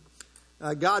him.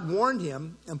 God warned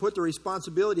him and put the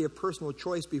responsibility of personal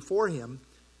choice before him,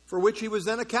 for which he was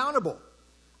then accountable.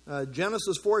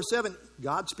 Genesis 4:7,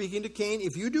 God speaking to Cain,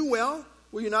 if you do well,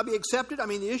 will you not be accepted? I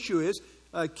mean, the issue is,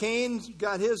 Cain's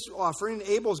got his offering,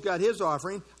 Abel's got his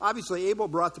offering. Obviously, Abel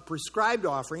brought the prescribed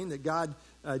offering that God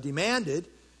demanded.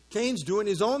 Cain's doing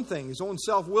his own thing, his own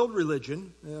self-willed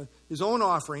religion, his own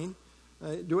offering,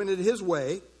 doing it his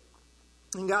way.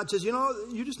 And God says,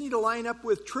 you just need to line up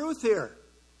with truth here,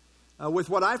 with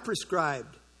what I've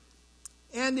prescribed.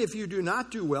 And if you do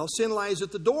not do well, sin lies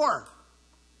at the door.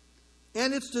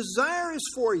 And its desire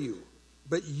is for you,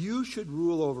 but you should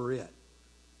rule over it.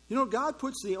 God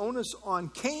puts the onus on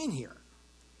Cain here.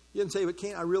 He didn't say, but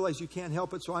Cain, I realize you can't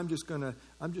help it, so I'm just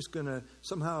gonna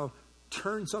somehow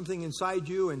turn something inside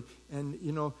you, and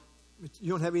you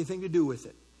don't have anything to do with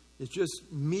it. It's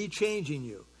just me changing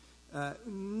you.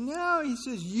 No, he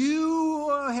says, you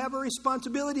have a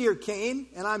responsibility here, Cain,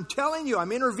 and I'm telling you,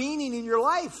 I'm intervening in your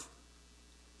life.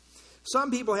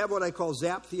 Some people have what I call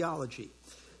zap theology.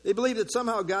 They believe that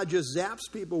somehow God just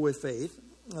zaps people with faith.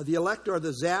 The elect are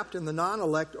the zapped and the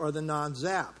non-elect are the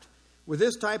non-zapped. With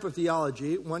this type of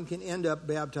theology, one can end up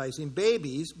baptizing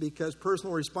babies because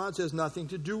personal response has nothing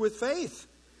to do with faith.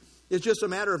 It's just a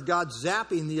matter of God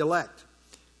zapping the elect.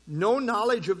 No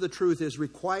knowledge of the truth is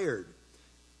required.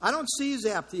 I don't see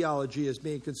zap theology as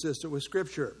being consistent with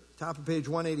Scripture. Top of page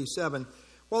 187.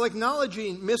 While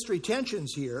acknowledging mystery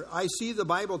tensions here, I see the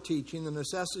Bible teaching the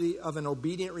necessity of an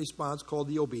obedient response called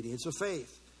the obedience of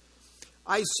faith.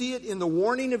 I see it in the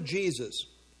warning of Jesus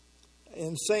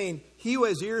and saying, he who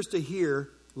has ears to hear,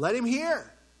 let him hear.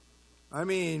 I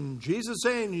mean, Jesus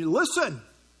saying, listen.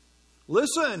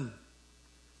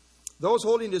 Those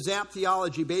holding to zap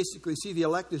theology basically see the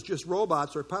elect as just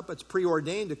robots or puppets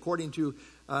preordained according to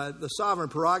the sovereign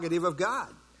prerogative of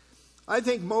God. I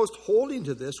think most holding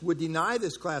to this would deny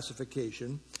this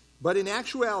classification, but in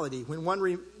actuality, when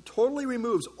one totally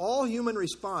removes all human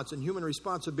response and human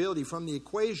responsibility from the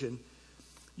equation,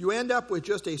 you end up with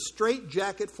just a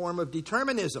straitjacket form of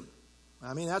determinism.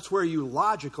 I mean, that's where you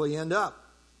logically end up.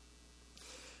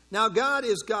 Now, God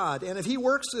is God, and if He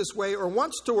works this way or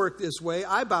wants to work this way,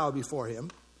 I bow before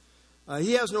Him.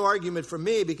 He has no argument from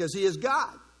me because He is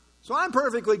God. So I'm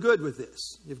perfectly good with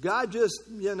this. If God just,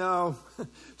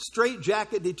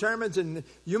 straitjacket determines and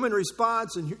human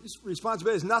response and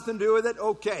responsibility has nothing to do with it,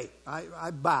 okay,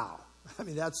 I bow. I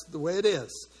mean, that's the way it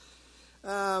is.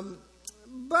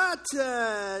 But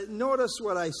notice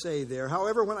what I say there.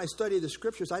 However, when I study the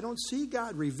Scriptures, I don't see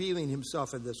God revealing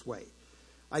Himself in this way.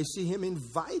 I see Him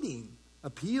inviting,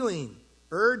 appealing,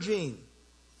 urging,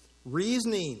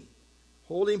 reasoning,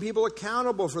 holding people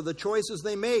accountable for the choices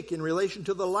they make in relation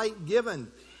to the light given.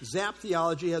 Zap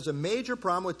theology has a major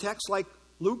problem with texts like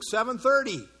Luke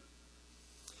 7:30.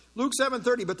 Luke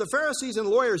 7:30, but the Pharisees and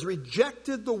lawyers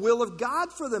rejected the will of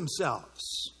God for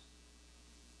themselves,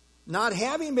 not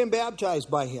having been baptized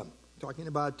by Him. Talking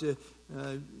about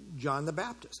John the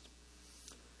Baptist.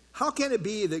 How can it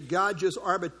be that God just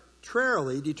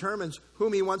arbitrarily determines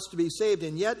whom He wants to be saved,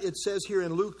 and yet it says here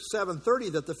in Luke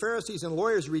 7:30 that the Pharisees and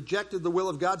lawyers rejected the will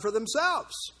of God for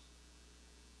themselves?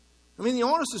 I mean, the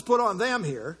onus is put on them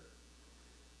here.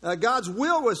 God's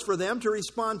will was for them to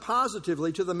respond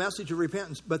positively to the message of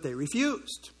repentance, but they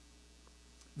refused.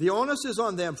 The onus is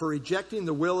on them for rejecting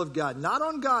the will of God, not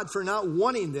on God for not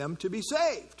wanting them to be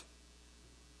saved.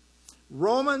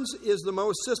 Romans is the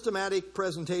most systematic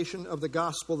presentation of the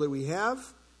gospel that we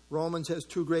have. Romans has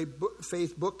two great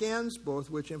faith bookends, both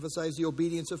which emphasize the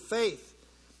obedience of faith.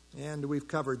 And we've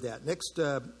covered that. Next,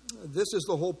 this is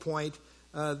the whole point.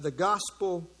 The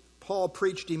gospel Paul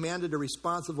preached demanded a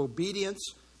response of obedience.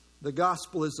 The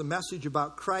gospel is the message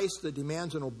about Christ that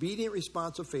demands an obedient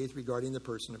response of faith regarding the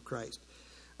person of Christ.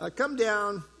 Come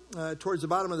down towards the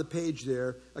bottom of the page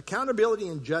there, accountability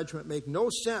and judgment make no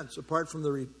sense apart from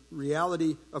the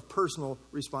reality of personal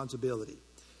responsibility.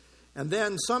 And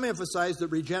then some emphasize that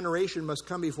regeneration must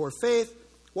come before faith.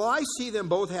 Well, I see them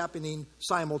both happening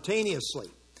simultaneously.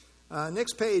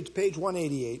 Next page, page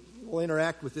 188. We'll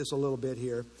interact with this a little bit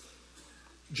here.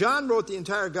 John wrote the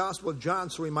entire Gospel of John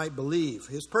so we might believe.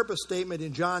 His purpose statement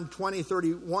in John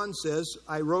 20:31 says,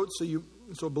 I wrote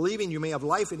so believing you may have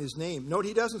life in his name. Note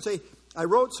he doesn't say, I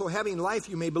wrote so having life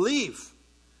you may believe,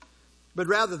 but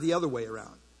rather the other way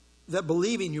around, that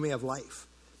believing you may have life.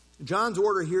 John's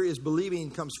order here is believing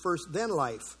comes first, then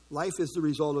life. Life is the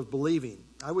result of believing.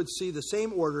 I would see the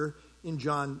same order in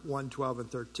John 1:12 and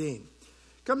 13.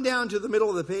 Come down to the middle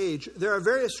of the page. There are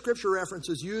various scripture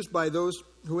references used by those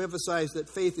who emphasize that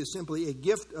faith is simply a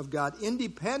gift of God,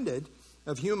 independent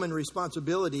of human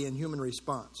responsibility and human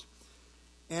response.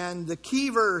 And the key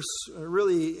verse,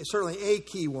 really certainly a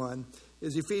key one,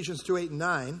 is Ephesians 2:8 and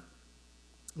 9.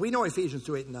 We know Ephesians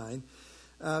 2:8 and 9.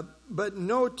 But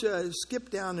note, skip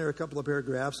down there a couple of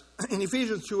paragraphs. In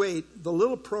Ephesians 2:8, the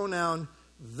little pronoun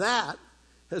that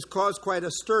has caused quite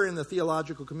a stir in the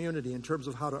theological community in terms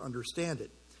of how to understand it.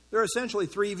 There are essentially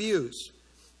three views.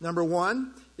 Number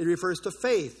one, it refers to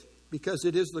faith because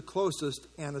it is the closest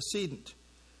antecedent.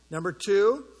 Number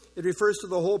two, it refers to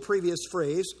the whole previous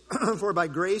phrase, for by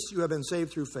grace you have been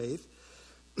saved through faith.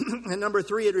 And number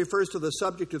three, it refers to the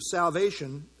subject of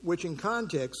salvation, which in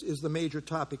context is the major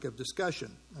topic of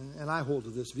discussion. And I hold to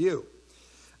this view.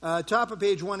 Top of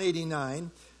page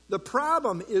 189. The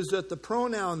problem is that the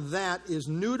pronoun that is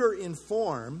neuter in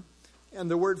form, and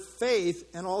the word faith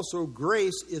and also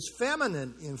grace is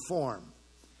feminine in form.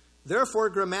 Therefore,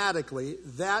 grammatically,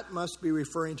 that must be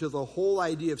referring to the whole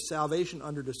idea of salvation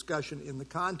under discussion in the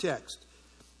context.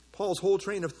 Paul's whole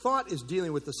train of thought is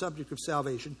dealing with the subject of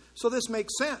salvation, so this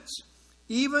makes sense.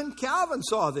 Even Calvin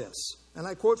saw this, and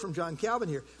I quote from John Calvin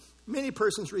here. Many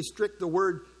persons restrict the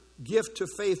word gift to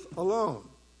faith alone.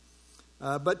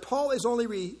 But Paul is only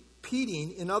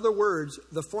repeating, in other words,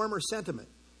 the former sentiment.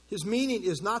 His meaning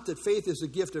is not that faith is a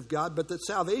gift of God, but that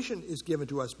salvation is given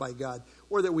to us by God,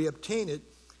 or that we obtain it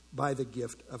by the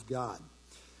gift of God.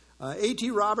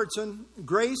 A.T. Robertson,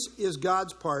 grace is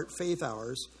God's part, faith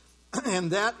ours,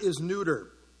 and that is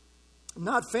neuter,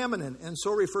 not feminine, and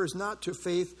so refers not to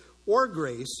faith or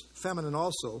grace, feminine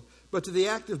also, but to the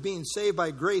act of being saved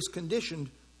by grace conditioned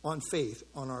on faith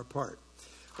on our part.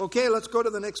 Okay, let's go to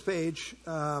the next page.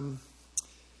 And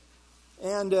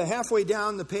halfway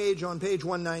down the page, on page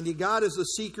 190, God is the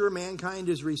seeker, mankind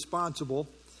is responsible.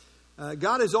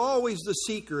 God is always the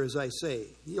seeker, as I say.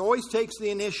 He always takes the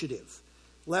initiative.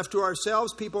 Left to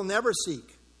ourselves, people never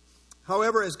seek.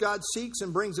 However, as God seeks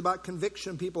and brings about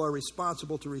conviction, people are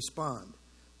responsible to respond.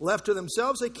 Left to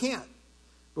themselves, they can't.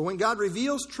 But when God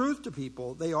reveals truth to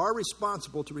people, they are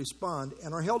responsible to respond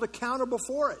and are held accountable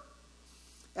for it.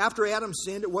 After Adam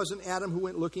sinned, it wasn't Adam who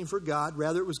went looking for God.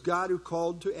 Rather, it was God who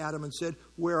called to Adam and said,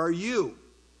 "Where are you?"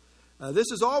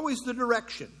 This is always the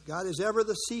direction. God is ever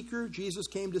the seeker. Jesus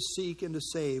came to seek and to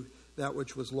save that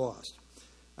which was lost.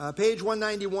 Page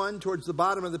 191, towards the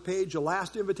bottom of the page, the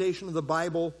last invitation of the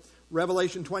Bible,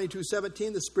 Revelation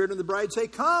 22:17, the Spirit and the bride say,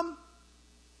 "Come."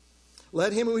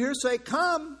 Let him who hears say,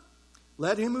 "Come."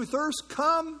 Let him who thirsts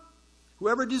come.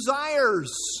 Whoever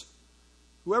desires,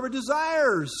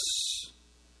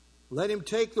 let him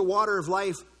take the water of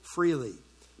life freely.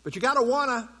 But you got to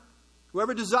wanna.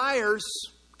 Whoever desires,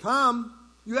 come.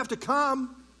 You have to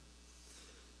come.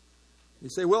 You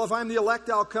say, "Well, if I'm the elect,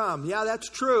 I'll come." Yeah, that's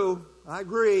true. I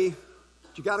agree.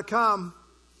 But you got to come.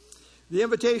 The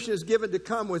invitation is given to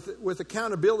come with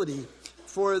accountability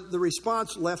for the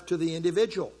response left to the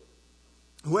individual.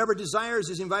 Whoever desires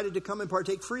is invited to come and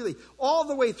partake freely. All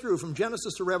the way through, from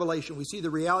Genesis to Revelation, we see the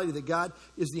reality that God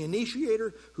is the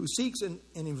initiator who seeks and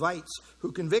invites,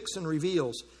 who convicts and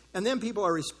reveals. And then people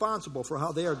are responsible for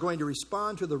how they are going to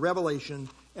respond to the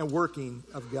revelation and working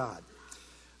of God.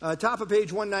 Top of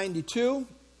page 192.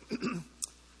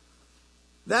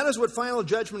 That is what final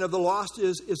judgment of the lost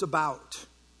is about.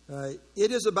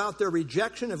 It is about their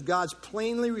rejection of God's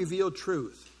plainly revealed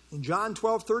truth. In John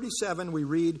 12:37, we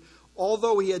read,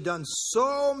 "Although he had done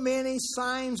so many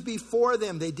signs before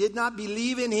them, they did not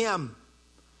believe in him."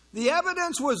 The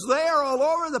evidence was there all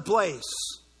over the place.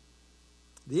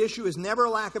 The issue is never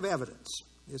a lack of evidence.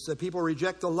 It's that people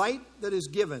reject the light that is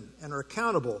given and are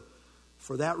accountable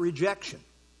for that rejection.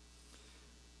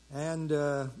 And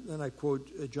then I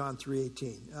quote John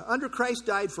 3:18. Under Christ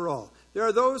died for all. There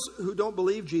are those who don't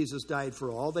believe Jesus died for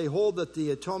all. They hold that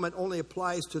the atonement only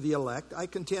applies to the elect. I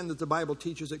contend that the Bible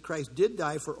teaches that Christ did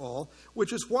die for all,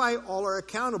 which is why all are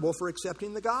accountable for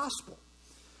accepting the gospel.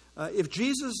 If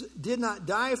Jesus did not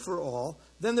die for all,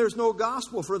 then there's no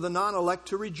gospel for the non-elect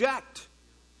to reject.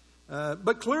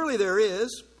 But clearly there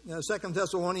is, 2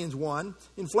 Thessalonians 1,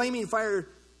 in flaming fire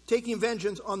taking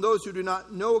vengeance on those who do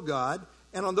not know God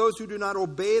and on those who do not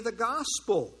obey the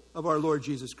gospel of our Lord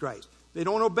Jesus Christ. They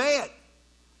don't obey it.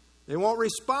 They won't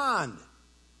respond.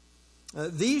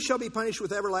 These shall be punished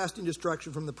with everlasting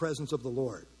destruction from the presence of the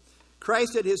Lord.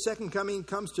 Christ at his second coming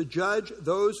comes to judge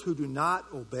those who do not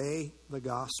obey the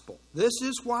gospel. This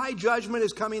is why judgment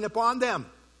is coming upon them.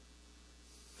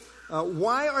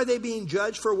 Why are they being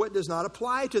judged for what does not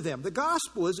apply to them? The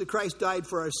gospel is that Christ died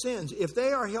for our sins. If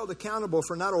they are held accountable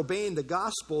for not obeying the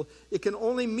gospel, it can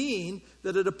only mean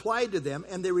that it applied to them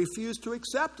and they refuse to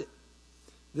accept it.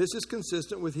 This is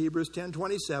consistent with Hebrews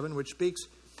 10:27, which speaks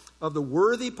of the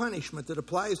worthy punishment that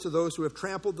applies to those who have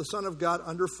trampled the Son of God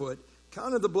underfoot,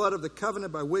 counted the blood of the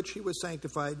covenant by which he was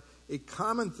sanctified a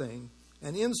common thing,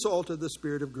 and insulted the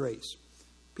Spirit of grace.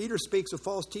 Peter speaks of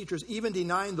false teachers even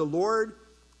denying the Lord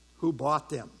who bought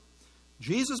them.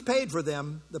 Jesus paid for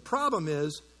them. The problem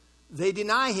is they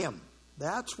deny him.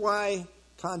 That's why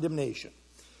condemnation.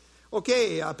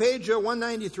 Okay, page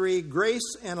 193,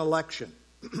 grace and election.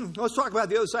 Let's talk about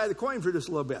the other side of the coin for just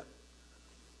a little bit.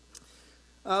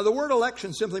 The word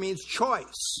election simply means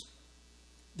choice.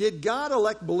 Did God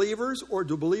elect believers or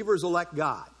do believers elect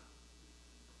God?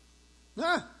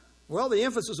 Well, the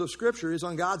emphasis of Scripture is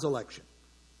on God's election.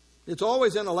 It's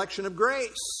always an election of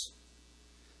grace.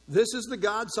 This is the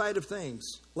God side of things.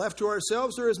 Left to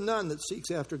ourselves, there is none that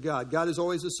seeks after God. God is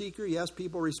always a seeker. Yes,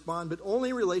 people respond, but only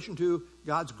in relation to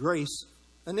God's grace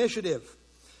initiative.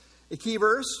 A key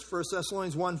verse, 1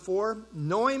 Thessalonians 1:4,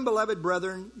 knowing, beloved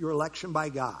brethren, your election by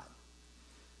God.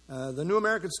 The New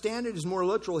American Standard is more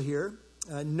literal here.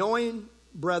 Knowing,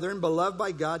 brethren, beloved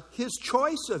by God, his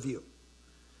choice of you.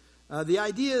 The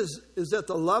idea is that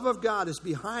the love of God is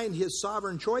behind his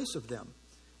sovereign choice of them.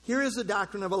 Here is the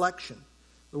doctrine of election.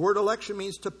 The word election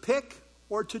means to pick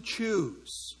or to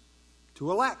choose,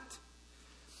 to elect.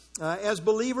 As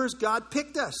believers, God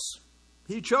picked us.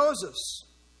 He chose us.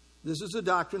 This is the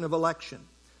doctrine of election.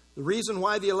 The reason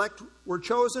why the elect were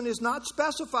chosen is not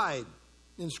specified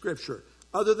in Scripture,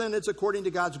 other than it's according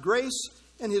to God's grace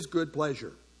and his good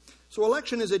pleasure. So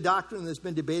election is a doctrine that's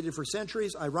been debated for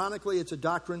centuries. Ironically, it's a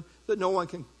doctrine that no one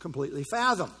can completely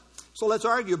fathom. So let's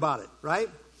argue about it, right?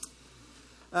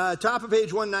 Top of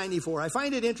page 194. I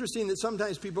find it interesting that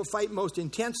sometimes people fight most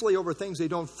intensely over things they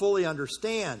don't fully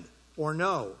understand or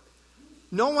know.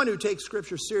 No one who takes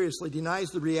Scripture seriously denies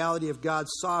the reality of God's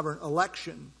sovereign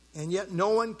election, and yet no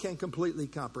one can completely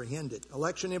comprehend it.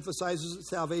 Election emphasizes that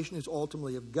salvation is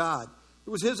ultimately of God. It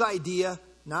was his idea,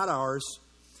 not ours.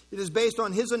 It is based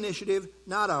on his initiative,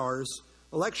 not ours.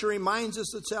 Election reminds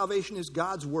us that salvation is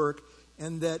God's work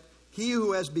and that he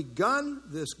who has begun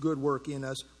this good work in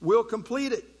us will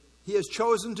complete it. He has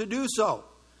chosen to do so.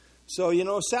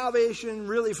 So, salvation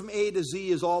really from A to Z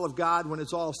is all of God when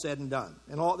it's all said and done.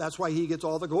 And that's why he gets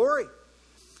all the glory.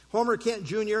 Homer Kent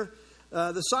Jr.,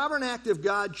 the sovereign act of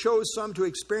God chose some to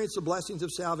experience the blessings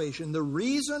of salvation. The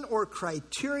reason or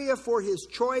criteria for his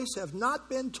choice have not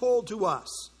been told to us,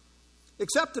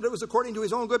 except that it was according to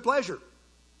his own good pleasure.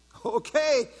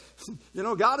 Okay,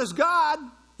 God is God.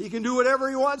 He can do whatever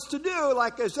he wants to do.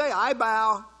 Like I say, I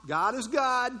bow. God is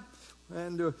God.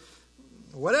 And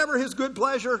whatever his good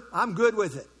pleasure, I'm good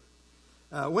with it.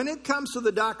 When it comes to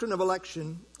the doctrine of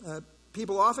election,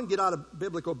 people often get out of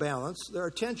biblical balance. There are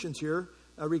tensions here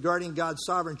regarding God's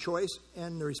sovereign choice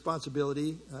and the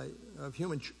responsibility of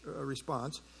human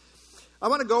response. I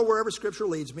want to go wherever Scripture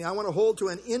leads me. I want to hold to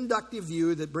an inductive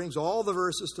view that brings all the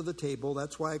verses to the table.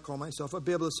 That's why I call myself a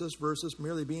biblicist versus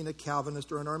merely being a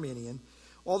Calvinist or an Arminian,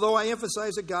 although I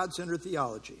emphasize a God-centered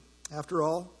theology. After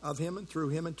all, of him and through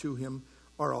him and to him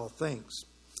are all things.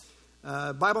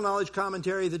 Bible knowledge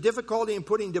commentary. The difficulty in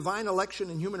putting divine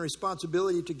election and human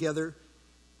responsibility together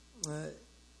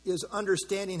is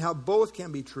understanding how both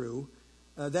can be true.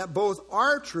 That both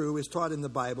are true is taught in the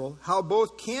Bible. How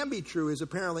both can be true is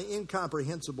apparently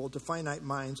incomprehensible to finite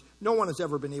minds. No one has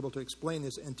ever been able to explain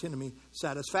this antinomy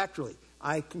satisfactorily.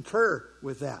 I concur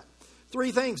with that.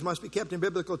 Three things must be kept in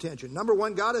biblical attention. Number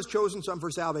one, God has chosen some for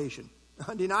salvation.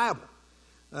 Undeniable.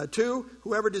 Two,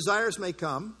 whoever desires may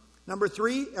come. Number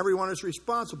three, everyone is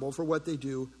responsible for what they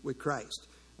do with Christ.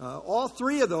 All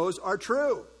three of those are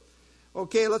true.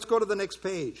 Okay, let's go to the next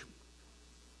page.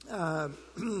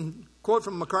 Quote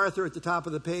from MacArthur at the top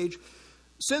of the page.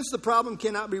 Since the problem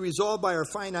cannot be resolved by our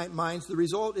finite minds, the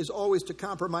result is always to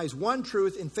compromise one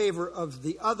truth in favor of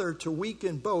the other, to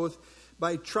weaken both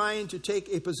by trying to take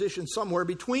a position somewhere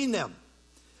between them.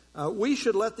 We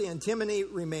should let the antinomy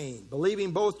remain,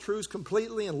 believing both truths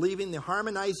completely and leaving the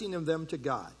harmonizing of them to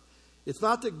God. It's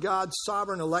not that God's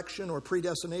sovereign election or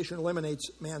predestination eliminates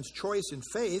man's choice in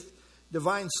faith.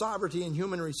 Divine sovereignty and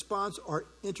human response are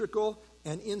integral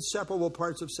and inseparable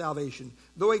parts of salvation,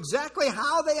 though exactly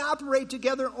how they operate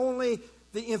together only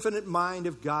the infinite mind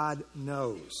of God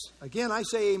knows. Again, I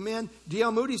say amen.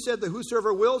 D.L. Moody said the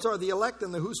whosoever wills are the elect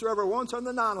and the whosoever won'ts are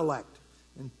the non-elect.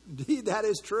 And indeed, that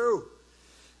is true.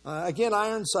 Again,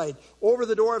 Ironside, over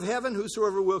the door of heaven,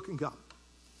 whosoever will can come.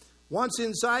 Once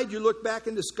inside, you look back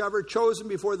and discover chosen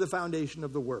before the foundation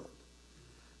of the world.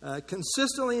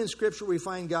 Consistently in Scripture, we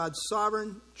find God's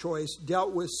sovereign choice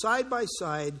dealt with side by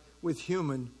side with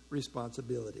human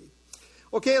responsibility.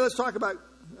 Okay, let's talk about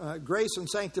grace and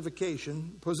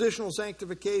sanctification. Positional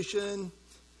sanctification,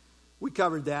 we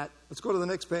covered that. Let's go to the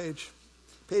next page.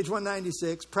 Page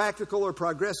 196, practical or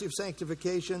progressive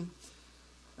sanctification.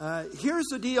 Here's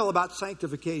the deal about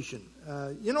sanctification.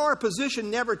 Our position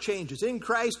never changes. In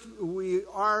Christ, we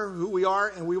are who we are,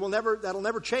 and that'll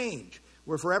never change.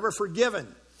 We're forever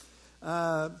forgiven.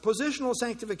 Positional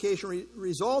sanctification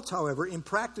results, however, in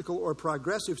practical or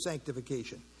progressive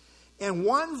sanctification. And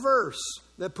one verse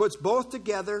that puts both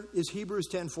together is Hebrews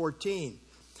 10:14.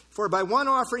 For by one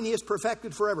offering he is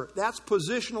perfected forever. That's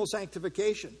positional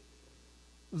sanctification.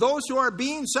 Those who are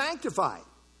being sanctified.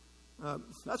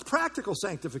 That's practical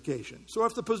sanctification. So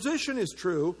if the position is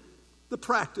true, the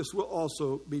practice will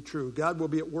also be true. God will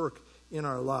be at work in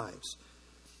our lives.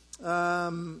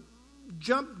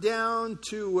 Jump down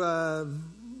to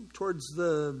towards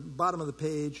the bottom of the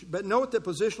page. But note that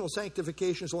positional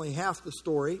sanctification is only half the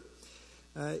story.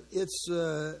 It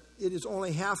is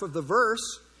only half of the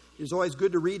verse. It is always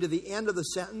good to read to the end of the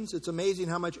sentence. It's amazing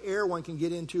how much error one can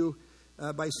get into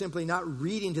by simply not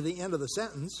reading to the end of the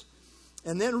sentence.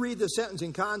 And then read the sentence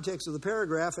in context of the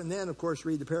paragraph, and then, of course,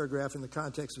 read the paragraph in the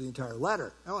context of the entire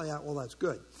letter. Oh, yeah, well, that's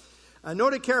good.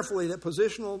 Note it carefully that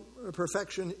positional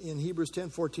perfection in Hebrews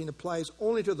 10:14 applies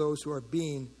only to those who are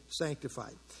being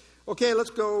sanctified. Okay, let's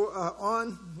go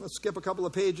on. Let's skip a couple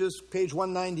of pages. Page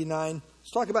 199.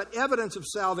 Let's talk about evidence of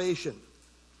salvation.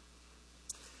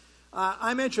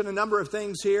 I mentioned a number of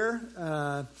things here.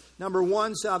 Number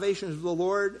one, salvation is of the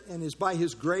Lord and is by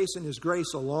His grace and His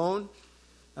grace alone.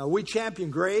 We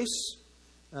champion grace.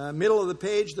 Middle of the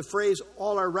page, the phrase,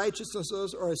 all our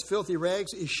righteousnesses are as filthy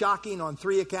rags, is shocking on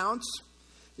three accounts.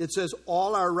 It says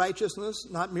all our righteousness,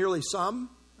 not merely some.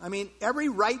 I mean, every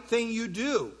right thing you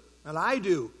do, and I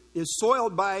do, is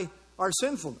soiled by our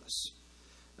sinfulness.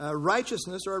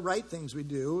 Righteousness are right things we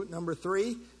do. Number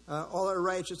three, all our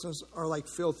righteousness are like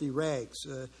filthy rags.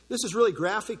 This is really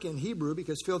graphic in Hebrew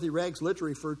because filthy rags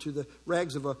literally refer to the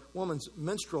rags of a woman's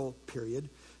menstrual period.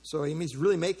 So he's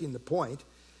really making the point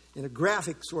in a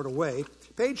graphic sort of way.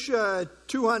 Page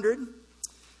 200,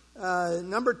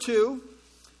 number 2,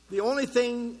 the only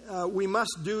thing we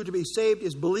must do to be saved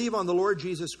is believe on the Lord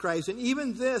Jesus Christ. And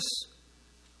even this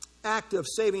act of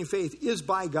saving faith is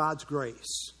by God's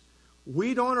grace.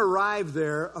 We don't arrive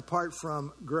there apart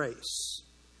from grace.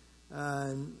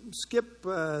 Skip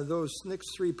those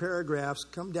next three paragraphs,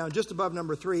 come down just above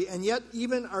number 3. And yet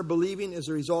even our believing is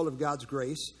a result of God's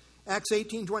grace. Acts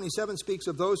 18:27 speaks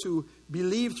of those who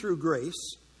believe through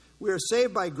grace. We are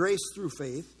saved by grace through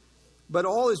faith, but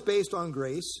all is based on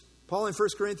grace. Paul in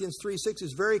 1 Corinthians 3:6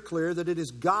 is very clear that it is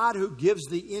God who gives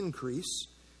the increase.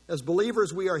 As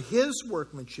believers, we are His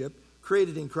workmanship,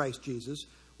 created in Christ Jesus.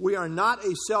 We are not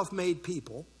a self-made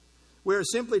people. We are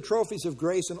simply trophies of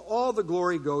grace, and all the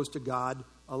glory goes to God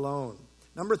alone.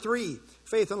 Number 3,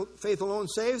 faith alone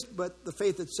saves, but the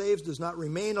faith that saves does not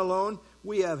remain alone.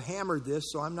 We have hammered this,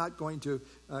 so I'm not going to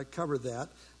cover that.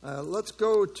 Let's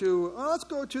go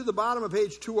to the bottom of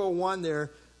page 201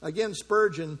 there. Again,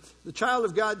 Spurgeon, the child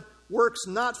of God works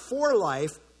not for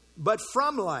life, but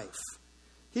from life.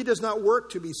 He does not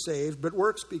work to be saved, but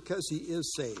works because he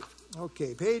is saved.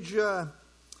 Okay, page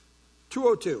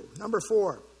 202, number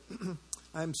 4.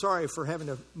 I'm sorry for having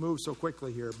to move so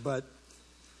quickly here, but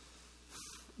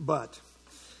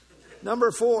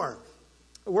number 4,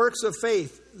 works of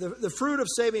faith. The fruit of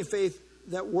saving faith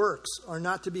that works are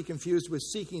not to be confused with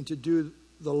seeking to do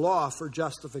the law for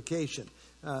justification.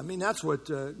 That's what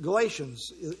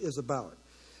Galatians is about.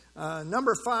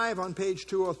 Number 5 on page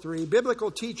 203,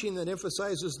 biblical teaching that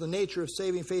emphasizes the nature of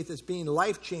saving faith as being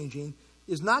life-changing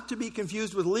is not to be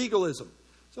confused with legalism.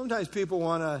 Sometimes people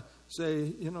want to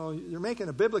say, you're making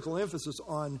a biblical emphasis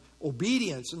on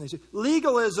obedience. And they say,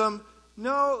 legalism,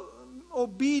 no,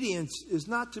 obedience is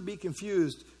not to be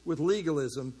confused with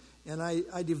legalism. And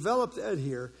I developed that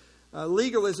here.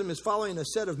 Legalism is following a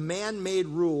set of man-made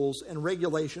rules and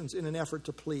regulations in an effort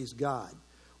to please God.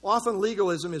 Often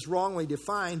legalism is wrongly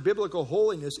defined. Biblical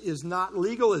holiness is not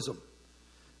legalism.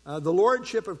 The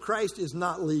lordship of Christ is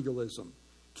not legalism.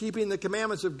 Keeping the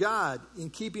commandments of God in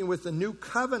keeping with the new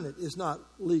covenant is not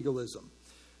legalism.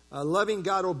 Loving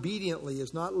God obediently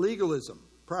is not legalism.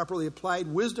 Properly applied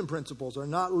wisdom principles are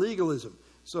not legalism.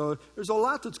 So there's a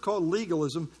lot that's called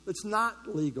legalism that's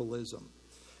not legalism.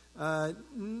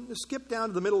 Skip down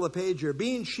to the middle of the page here.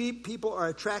 Being sheep, people are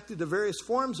attracted to various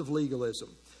forms of legalism.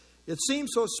 It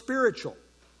seems so spiritual.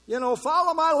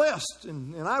 Follow my list,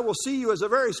 and I will see you as a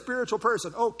very spiritual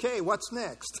person. Okay, what's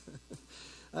next?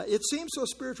 It seems so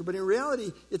spiritual, but in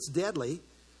reality, it's deadly.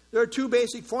 There are two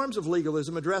basic forms of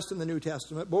legalism addressed in the New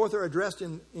Testament. Both are addressed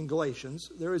in Galatians.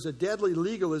 There is a deadly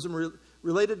legalism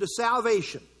related to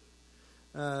salvation.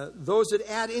 Those that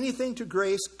add anything to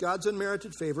grace, God's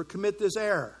unmerited favor, commit this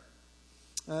error.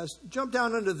 Jump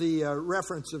down under the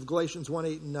reference of Galatians 1,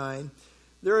 8, and 9.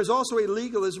 There is also a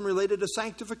legalism related to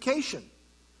sanctification.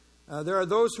 There are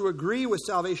those who agree with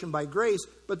salvation by grace,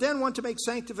 but then want to make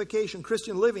sanctification,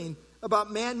 Christian living, about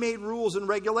man-made rules and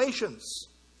regulations.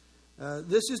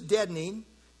 This is deadening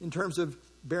in terms of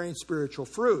bearing spiritual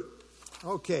fruit.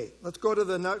 Okay, let's go to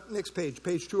the next page,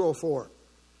 page 204.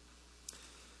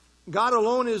 God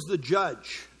alone is the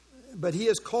judge, but he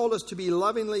has called us to be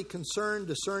lovingly concerned,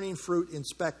 discerning fruit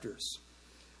inspectors.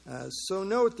 So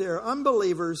note there,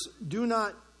 unbelievers do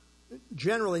not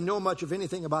generally know much of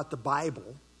anything about the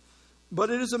Bible, but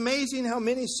it is amazing how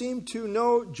many seem to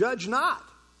know judge not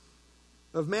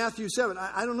of Matthew 7.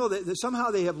 I don't know, that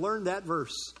somehow they have learned that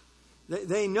verse.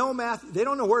 They know Matthew, they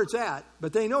don't know where it's at,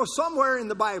 but they know somewhere in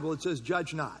the Bible it says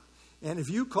judge not. And if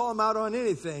you call them out on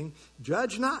anything,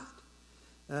 judge not.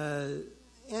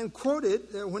 And quote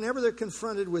it whenever they're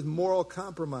confronted with moral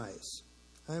compromise.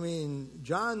 I mean,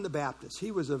 John the Baptist,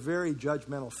 he was a very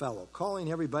judgmental fellow,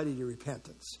 calling everybody to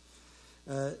repentance.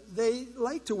 They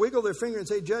like to wiggle their finger and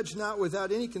say, judge not,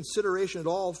 without any consideration at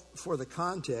all for the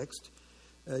context.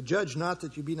 Judge not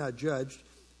that you be not judged.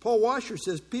 Paul Washer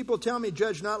says, people tell me,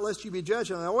 judge not lest you be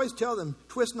judged. And I always tell them,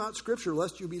 twist not Scripture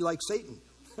lest you be like Satan.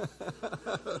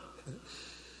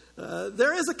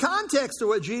 There is a context to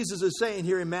what Jesus is saying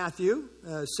here in Matthew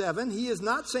 7. He is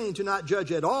not saying to not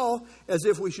judge at all, as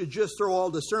if we should just throw all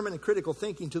discernment and critical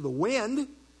thinking to the wind.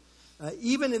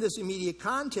 Even in this immediate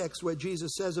context, what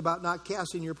Jesus says about not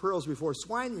casting your pearls before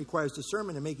swine requires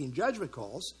discernment and making judgment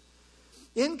calls.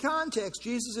 In context,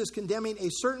 Jesus is condemning a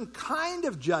certain kind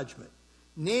of judgment,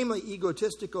 namely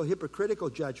egotistical, hypocritical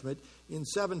judgment. In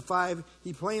 7:5,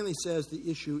 he plainly says the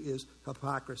issue is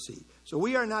hypocrisy. So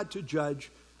we are not to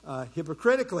judge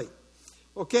hypocritically.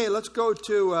 Okay, let's go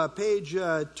to page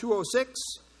 206.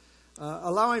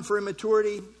 Allowing for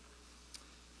immaturity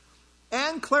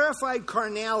and clarified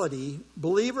carnality,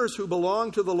 believers who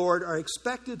belong to the Lord are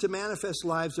expected to manifest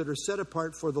lives that are set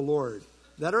apart for the Lord,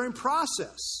 that are in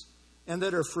process, and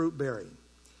that are fruit-bearing.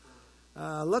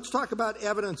 Let's talk about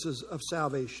evidences of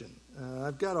salvation.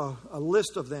 I've got a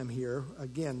list of them here.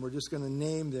 Again, we're just going to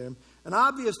name them. An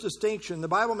obvious distinction. The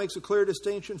Bible makes a clear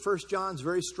distinction. 1 John's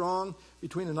very strong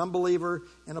between an unbeliever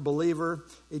and a believer.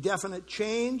 A definite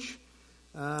change.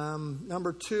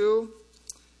 Number 2,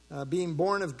 being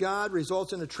born of God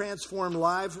results in a transformed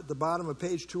life. At the bottom of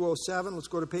page 207. Let's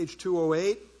go to page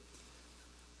 208.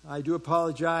 I do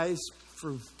apologize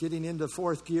for getting into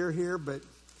fourth gear here, but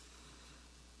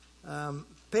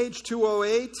page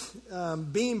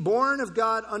 208, being born of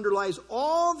God underlies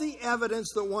all the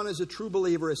evidence that one is a true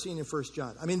believer as seen in 1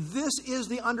 John. I mean, this is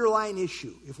the underlying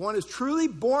issue. If one is truly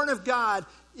born of God,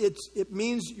 it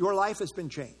means your life has been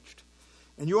changed.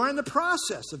 And you are in the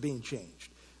process of being changed.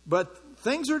 But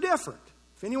things are different.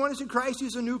 If anyone is in Christ,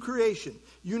 he's a new creation.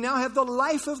 You now have the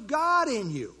life of God in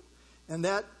you. And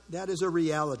that is a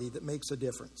reality that makes a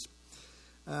difference.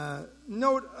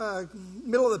 Note,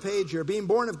 middle of the page here, being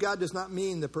born of God does not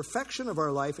mean the perfection of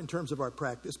our life in terms of our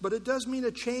practice, but it does mean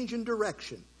a change in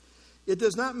direction. It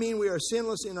does not mean we are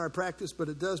sinless in our practice, but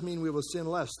it does mean we will sin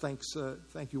less. Thank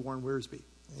you, Warren Wiersbe.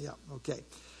 Yeah, okay.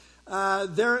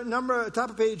 Top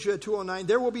of page 209,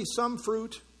 there will be some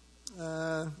fruit.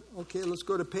 Okay, let's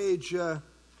go to page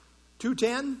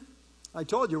 210. I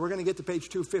told you we're going to get to page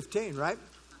 215, right?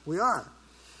 We are.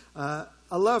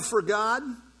 A love for God.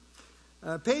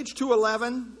 Page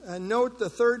 211, note the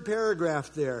third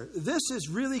paragraph there. This is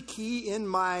really key in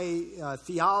my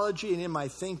theology and in my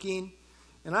thinking.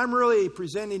 And I'm really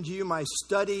presenting to you my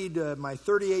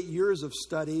 38 years of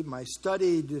study, my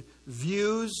studied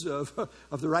views of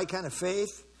the right kind of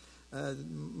faith,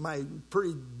 my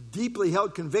pretty deeply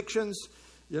held convictions,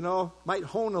 might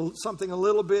hone something a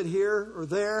little bit here or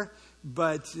there.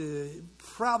 but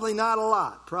probably not a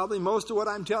lot. Probably most of what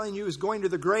I'm telling you is going to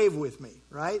the grave with me,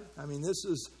 right? I mean, this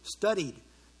is studied.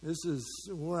 This is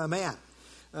where I'm at.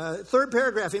 Third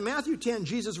paragraph. In Matthew 10,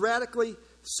 Jesus radically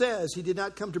says he did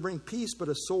not come to bring peace but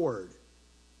a sword.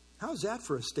 How is that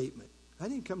for a statement? I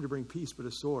didn't come to bring peace but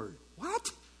a sword. What?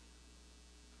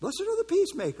 Blessed are the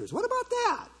peacemakers. What about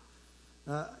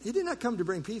that? He did not come to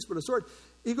bring peace but a sword.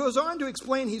 He goes on to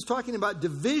explain he's talking about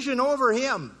division over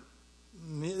him.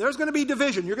 There's going to be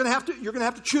division. You're going to have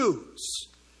to choose.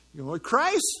 You go with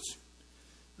Christ?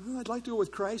 Well, I'd like to go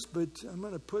with Christ, but I'm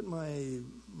going to put my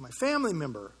family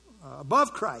member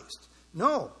above Christ.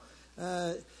 No.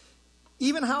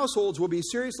 Even households will be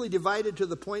seriously divided to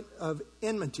the point of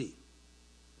enmity.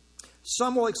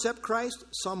 Some will accept Christ,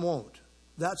 some won't.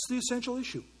 That's the essential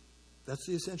issue. That's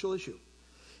the essential issue.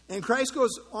 And Christ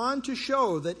goes on to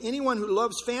show that anyone who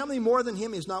loves family more than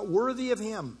him is not worthy of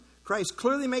him. Christ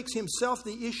clearly makes himself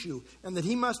the issue, and that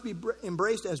he must be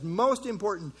embraced as most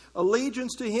important.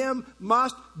 Allegiance to him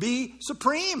must be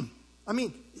supreme. I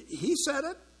mean, he said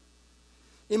it.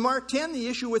 In Mark 10, the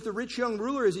issue with the rich young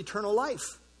ruler is eternal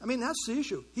life. I mean, that's the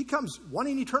issue. He comes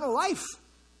wanting eternal life.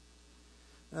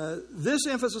 This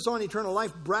emphasis on eternal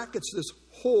life brackets this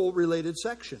whole related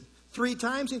section. 3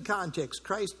 times in context,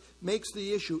 Christ makes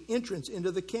the issue entrance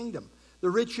into the kingdom. The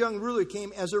rich young ruler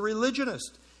came as a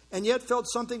religionist and yet felt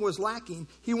something was lacking.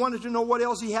 He wanted to know what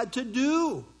else he had to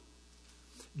do.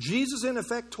 Jesus, in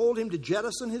effect, told him to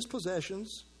jettison his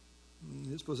possessions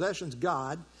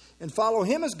God, and follow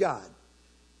him as God.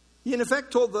 He, in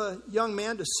effect, told the young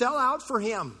man to sell out for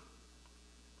him.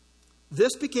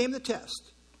 This became the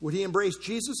test. Would he embrace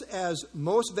Jesus as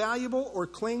most valuable or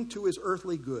cling to his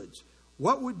earthly goods?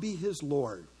 What would be his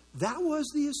Lord? That was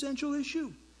the essential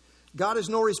issue. God is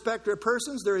no respecter of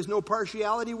persons. There is no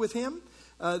partiality with him.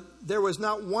 There was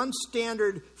not one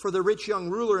standard for the rich young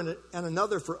ruler and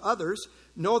another for others.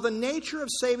 No, the nature of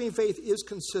saving faith is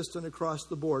consistent across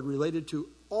the board, related to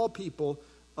all people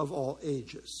of all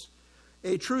ages.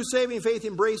 A true saving faith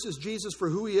embraces Jesus for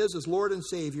who he is as Lord and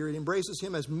Savior. It embraces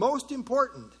him as most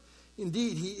important.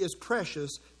 Indeed, he is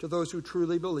precious to those who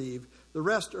truly believe. The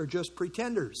rest are just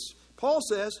pretenders. Paul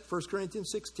says, 1 Corinthians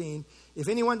 16, if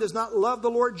anyone does not love the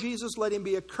Lord Jesus, let him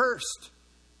be accursed.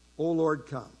 O Lord,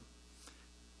 come.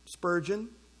 Spurgeon,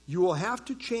 you will have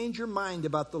to change your mind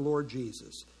about the Lord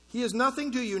Jesus. He is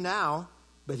nothing to you now,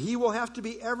 but he will have to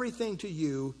be everything to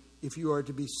you if you are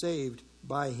to be saved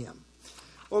by him.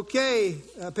 Okay,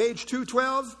 page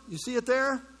 212, you see it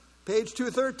there? Page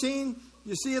 213,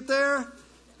 you see it there?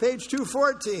 Page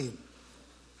 214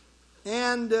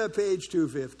 and page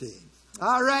 215.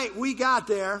 All right, we got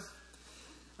there.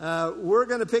 We're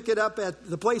going to pick it up at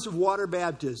the place of water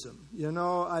baptism. You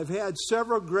know, I've had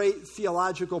several great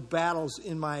theological battles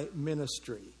in my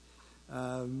ministry.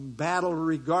 Battle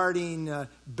regarding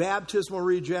baptismal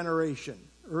regeneration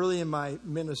early in my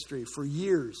ministry for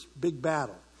years. Big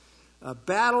battle.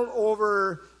 Battle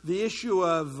over the issue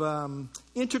of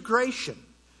integration.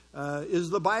 Is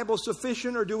the Bible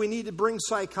sufficient, or do we need to bring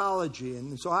psychology?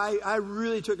 And so I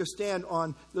really took a stand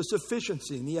on the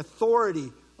sufficiency and the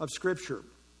authority of Scripture.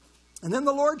 And then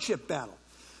the lordship battle.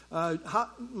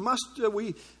 Must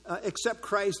we accept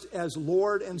Christ as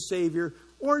Lord and Savior,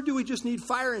 or do we just need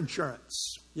fire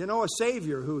insurance? You know, a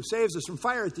Savior who saves us from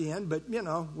fire at the end, but, you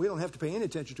know, we don't have to pay any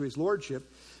attention to his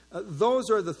lordship.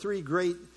 Those are the 3 great